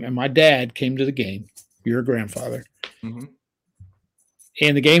basketball game, and my dad came to the game. Your grandfather. Mm-hmm.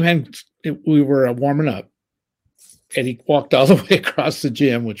 And the game we were warming up, and he walked all the way across the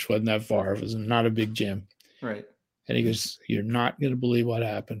gym, which wasn't that far. It was not a big gym. Right. And he goes, "You're not going to believe what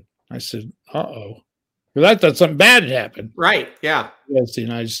happened." I said, "Uh-oh." Well, I thought something bad had happened. Right. Yeah. Yes, the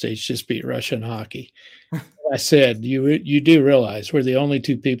United States just beat Russia in hockey. I said, you do realize we're the only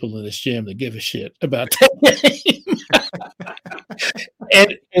 2 people in this gym that give a shit about that game.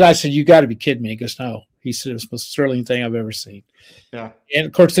 and I said, you got to be kidding me. He goes, no. He said, it was the most thrilling thing I've ever seen. Yeah. And,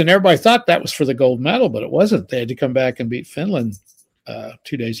 of course, then everybody thought that was for the gold medal, but it wasn't. They had to come back and beat Finland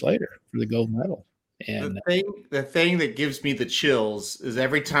 2 days later for the gold medal. And the thing that gives me the chills is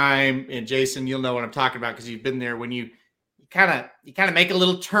every time, and Jason, you'll know what I'm talking about because you've been there, when you kind of make a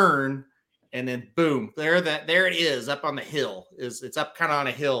little turn and then boom, there it is up on the hill. It's up kind of on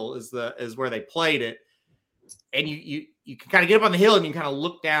a hill is where they played it. And you can kind of get up on the hill and you kind of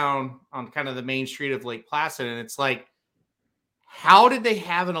look down on kind of the main street of Lake Placid. And it's like, how did they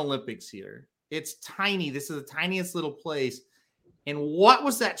have an Olympics here? It's tiny. This is the tiniest little place. And what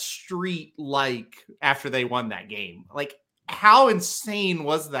was that street like after they won that game? Like, how insane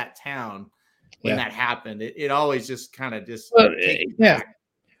was that town when that happened? It always just kind of just. Well,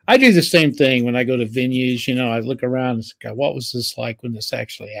 I do the same thing when I go to venues. You know, I look around and say, God, what was this like when this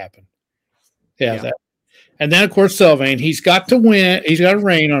actually happened? Yeah. And then, of course, Sylvain, he's got to win. He's got to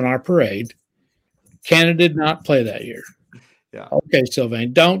rain on our parade. Canada did not play that year. Yeah. Okay,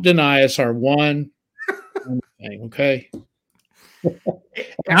 Sylvain, don't deny us our one thing, okay?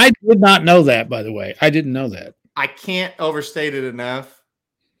 And I did not know that, by the way. I didn't know that. I can't overstate it enough.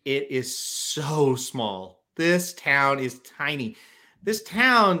 It is so small. This town is tiny. This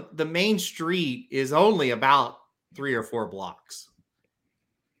town, the main street is only about 3 or 4 blocks.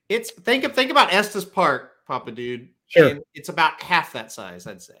 It's think about Estes Park, Papa Dude. Sure. And it's about half that size,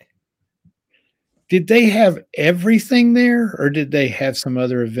 I'd say. Did they have everything there, or did they have some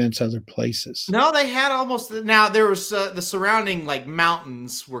other events, other places? No, they had almost. Now there was the surrounding like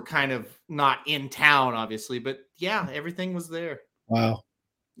mountains were kind of not in town, obviously, but yeah, everything was there. Wow,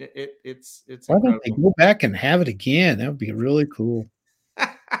 it's. Why don't they go back and have it again? That would be really cool.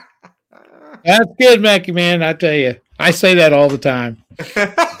 That's good, Mackie, man. I tell you, I say that all the time.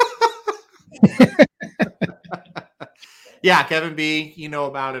 Yeah, Kevin B., you know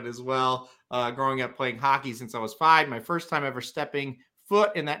about it as well. Growing up playing hockey since I was 5. My first time ever stepping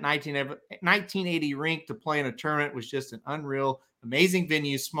foot in that 1980 rink to play in a tournament was just an unreal, amazing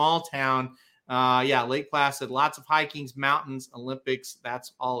venue, small town. Lake Placid, lots of hikings, mountains, Olympics.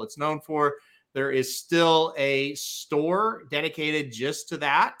 That's all it's known for. There is still a store dedicated just to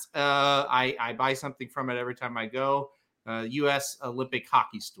that. I buy something from it every time I go. U.S. Olympic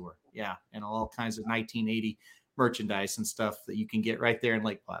Hockey Store. Yeah, and all kinds of 1980 merchandise and stuff that you can get right there in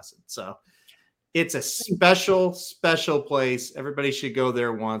Lake Placid. So it's a special, special place. Everybody should go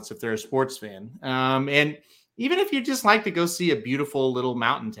there once if they're a sports fan. And even if you just like to go see a beautiful little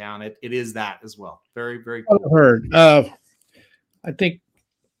mountain town, it is that as well. Very, very cool. I've heard. I think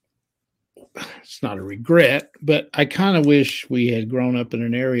it's not a regret, but I kind of wish we had grown up in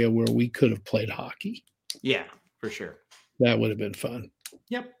an area where we could have played hockey. Yeah, for sure. That would have been fun.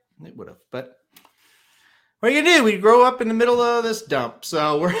 Yep, it would have. But what are you gonna do? We grow up in the middle of this dump,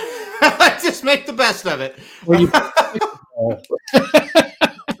 so we're just make the best of it.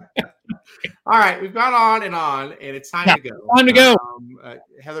 All right, we've gone on, and it's time to go. Time to go.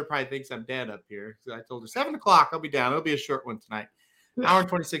 Heather probably thinks I'm dead up here. So I told her 7 o'clock. I'll be down. It'll be a short one tonight. An hour and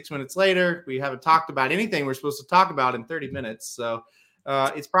 26 minutes later. We haven't talked about anything we're supposed to talk about in 30 minutes. So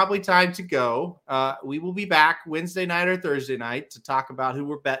it's probably time to go. We will be back Wednesday night or Thursday night to talk about who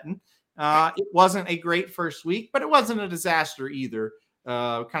we're betting. It wasn't a great first week, but it wasn't a disaster either.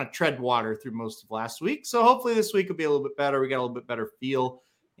 Kind of tread water through most of last week. So hopefully this week will be a little bit better. We got a little bit better feel,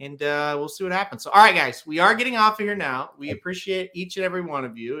 and we'll see what happens. So, all right, guys, we are getting off of here now. We appreciate each and every one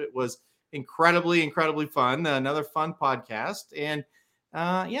of you. It was incredibly, incredibly fun. Another fun podcast. And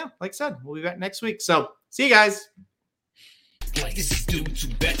like I said, we'll be back next week. So see you guys. This is Dudes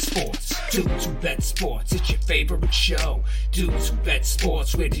Who Bet Sports. Dudes Who Bet Sports, it's your favorite show. Dudes Who Bet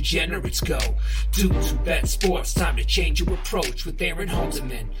Sports, where degenerates go. Dudes Who Bet Sports, time to change your approach with Aaron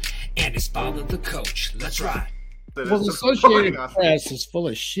Halterman and his father, the coach. Let's ride. Well, the Associated Press is full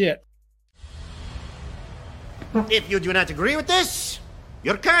of shit. If you do not agree with this,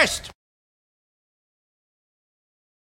 you're cursed.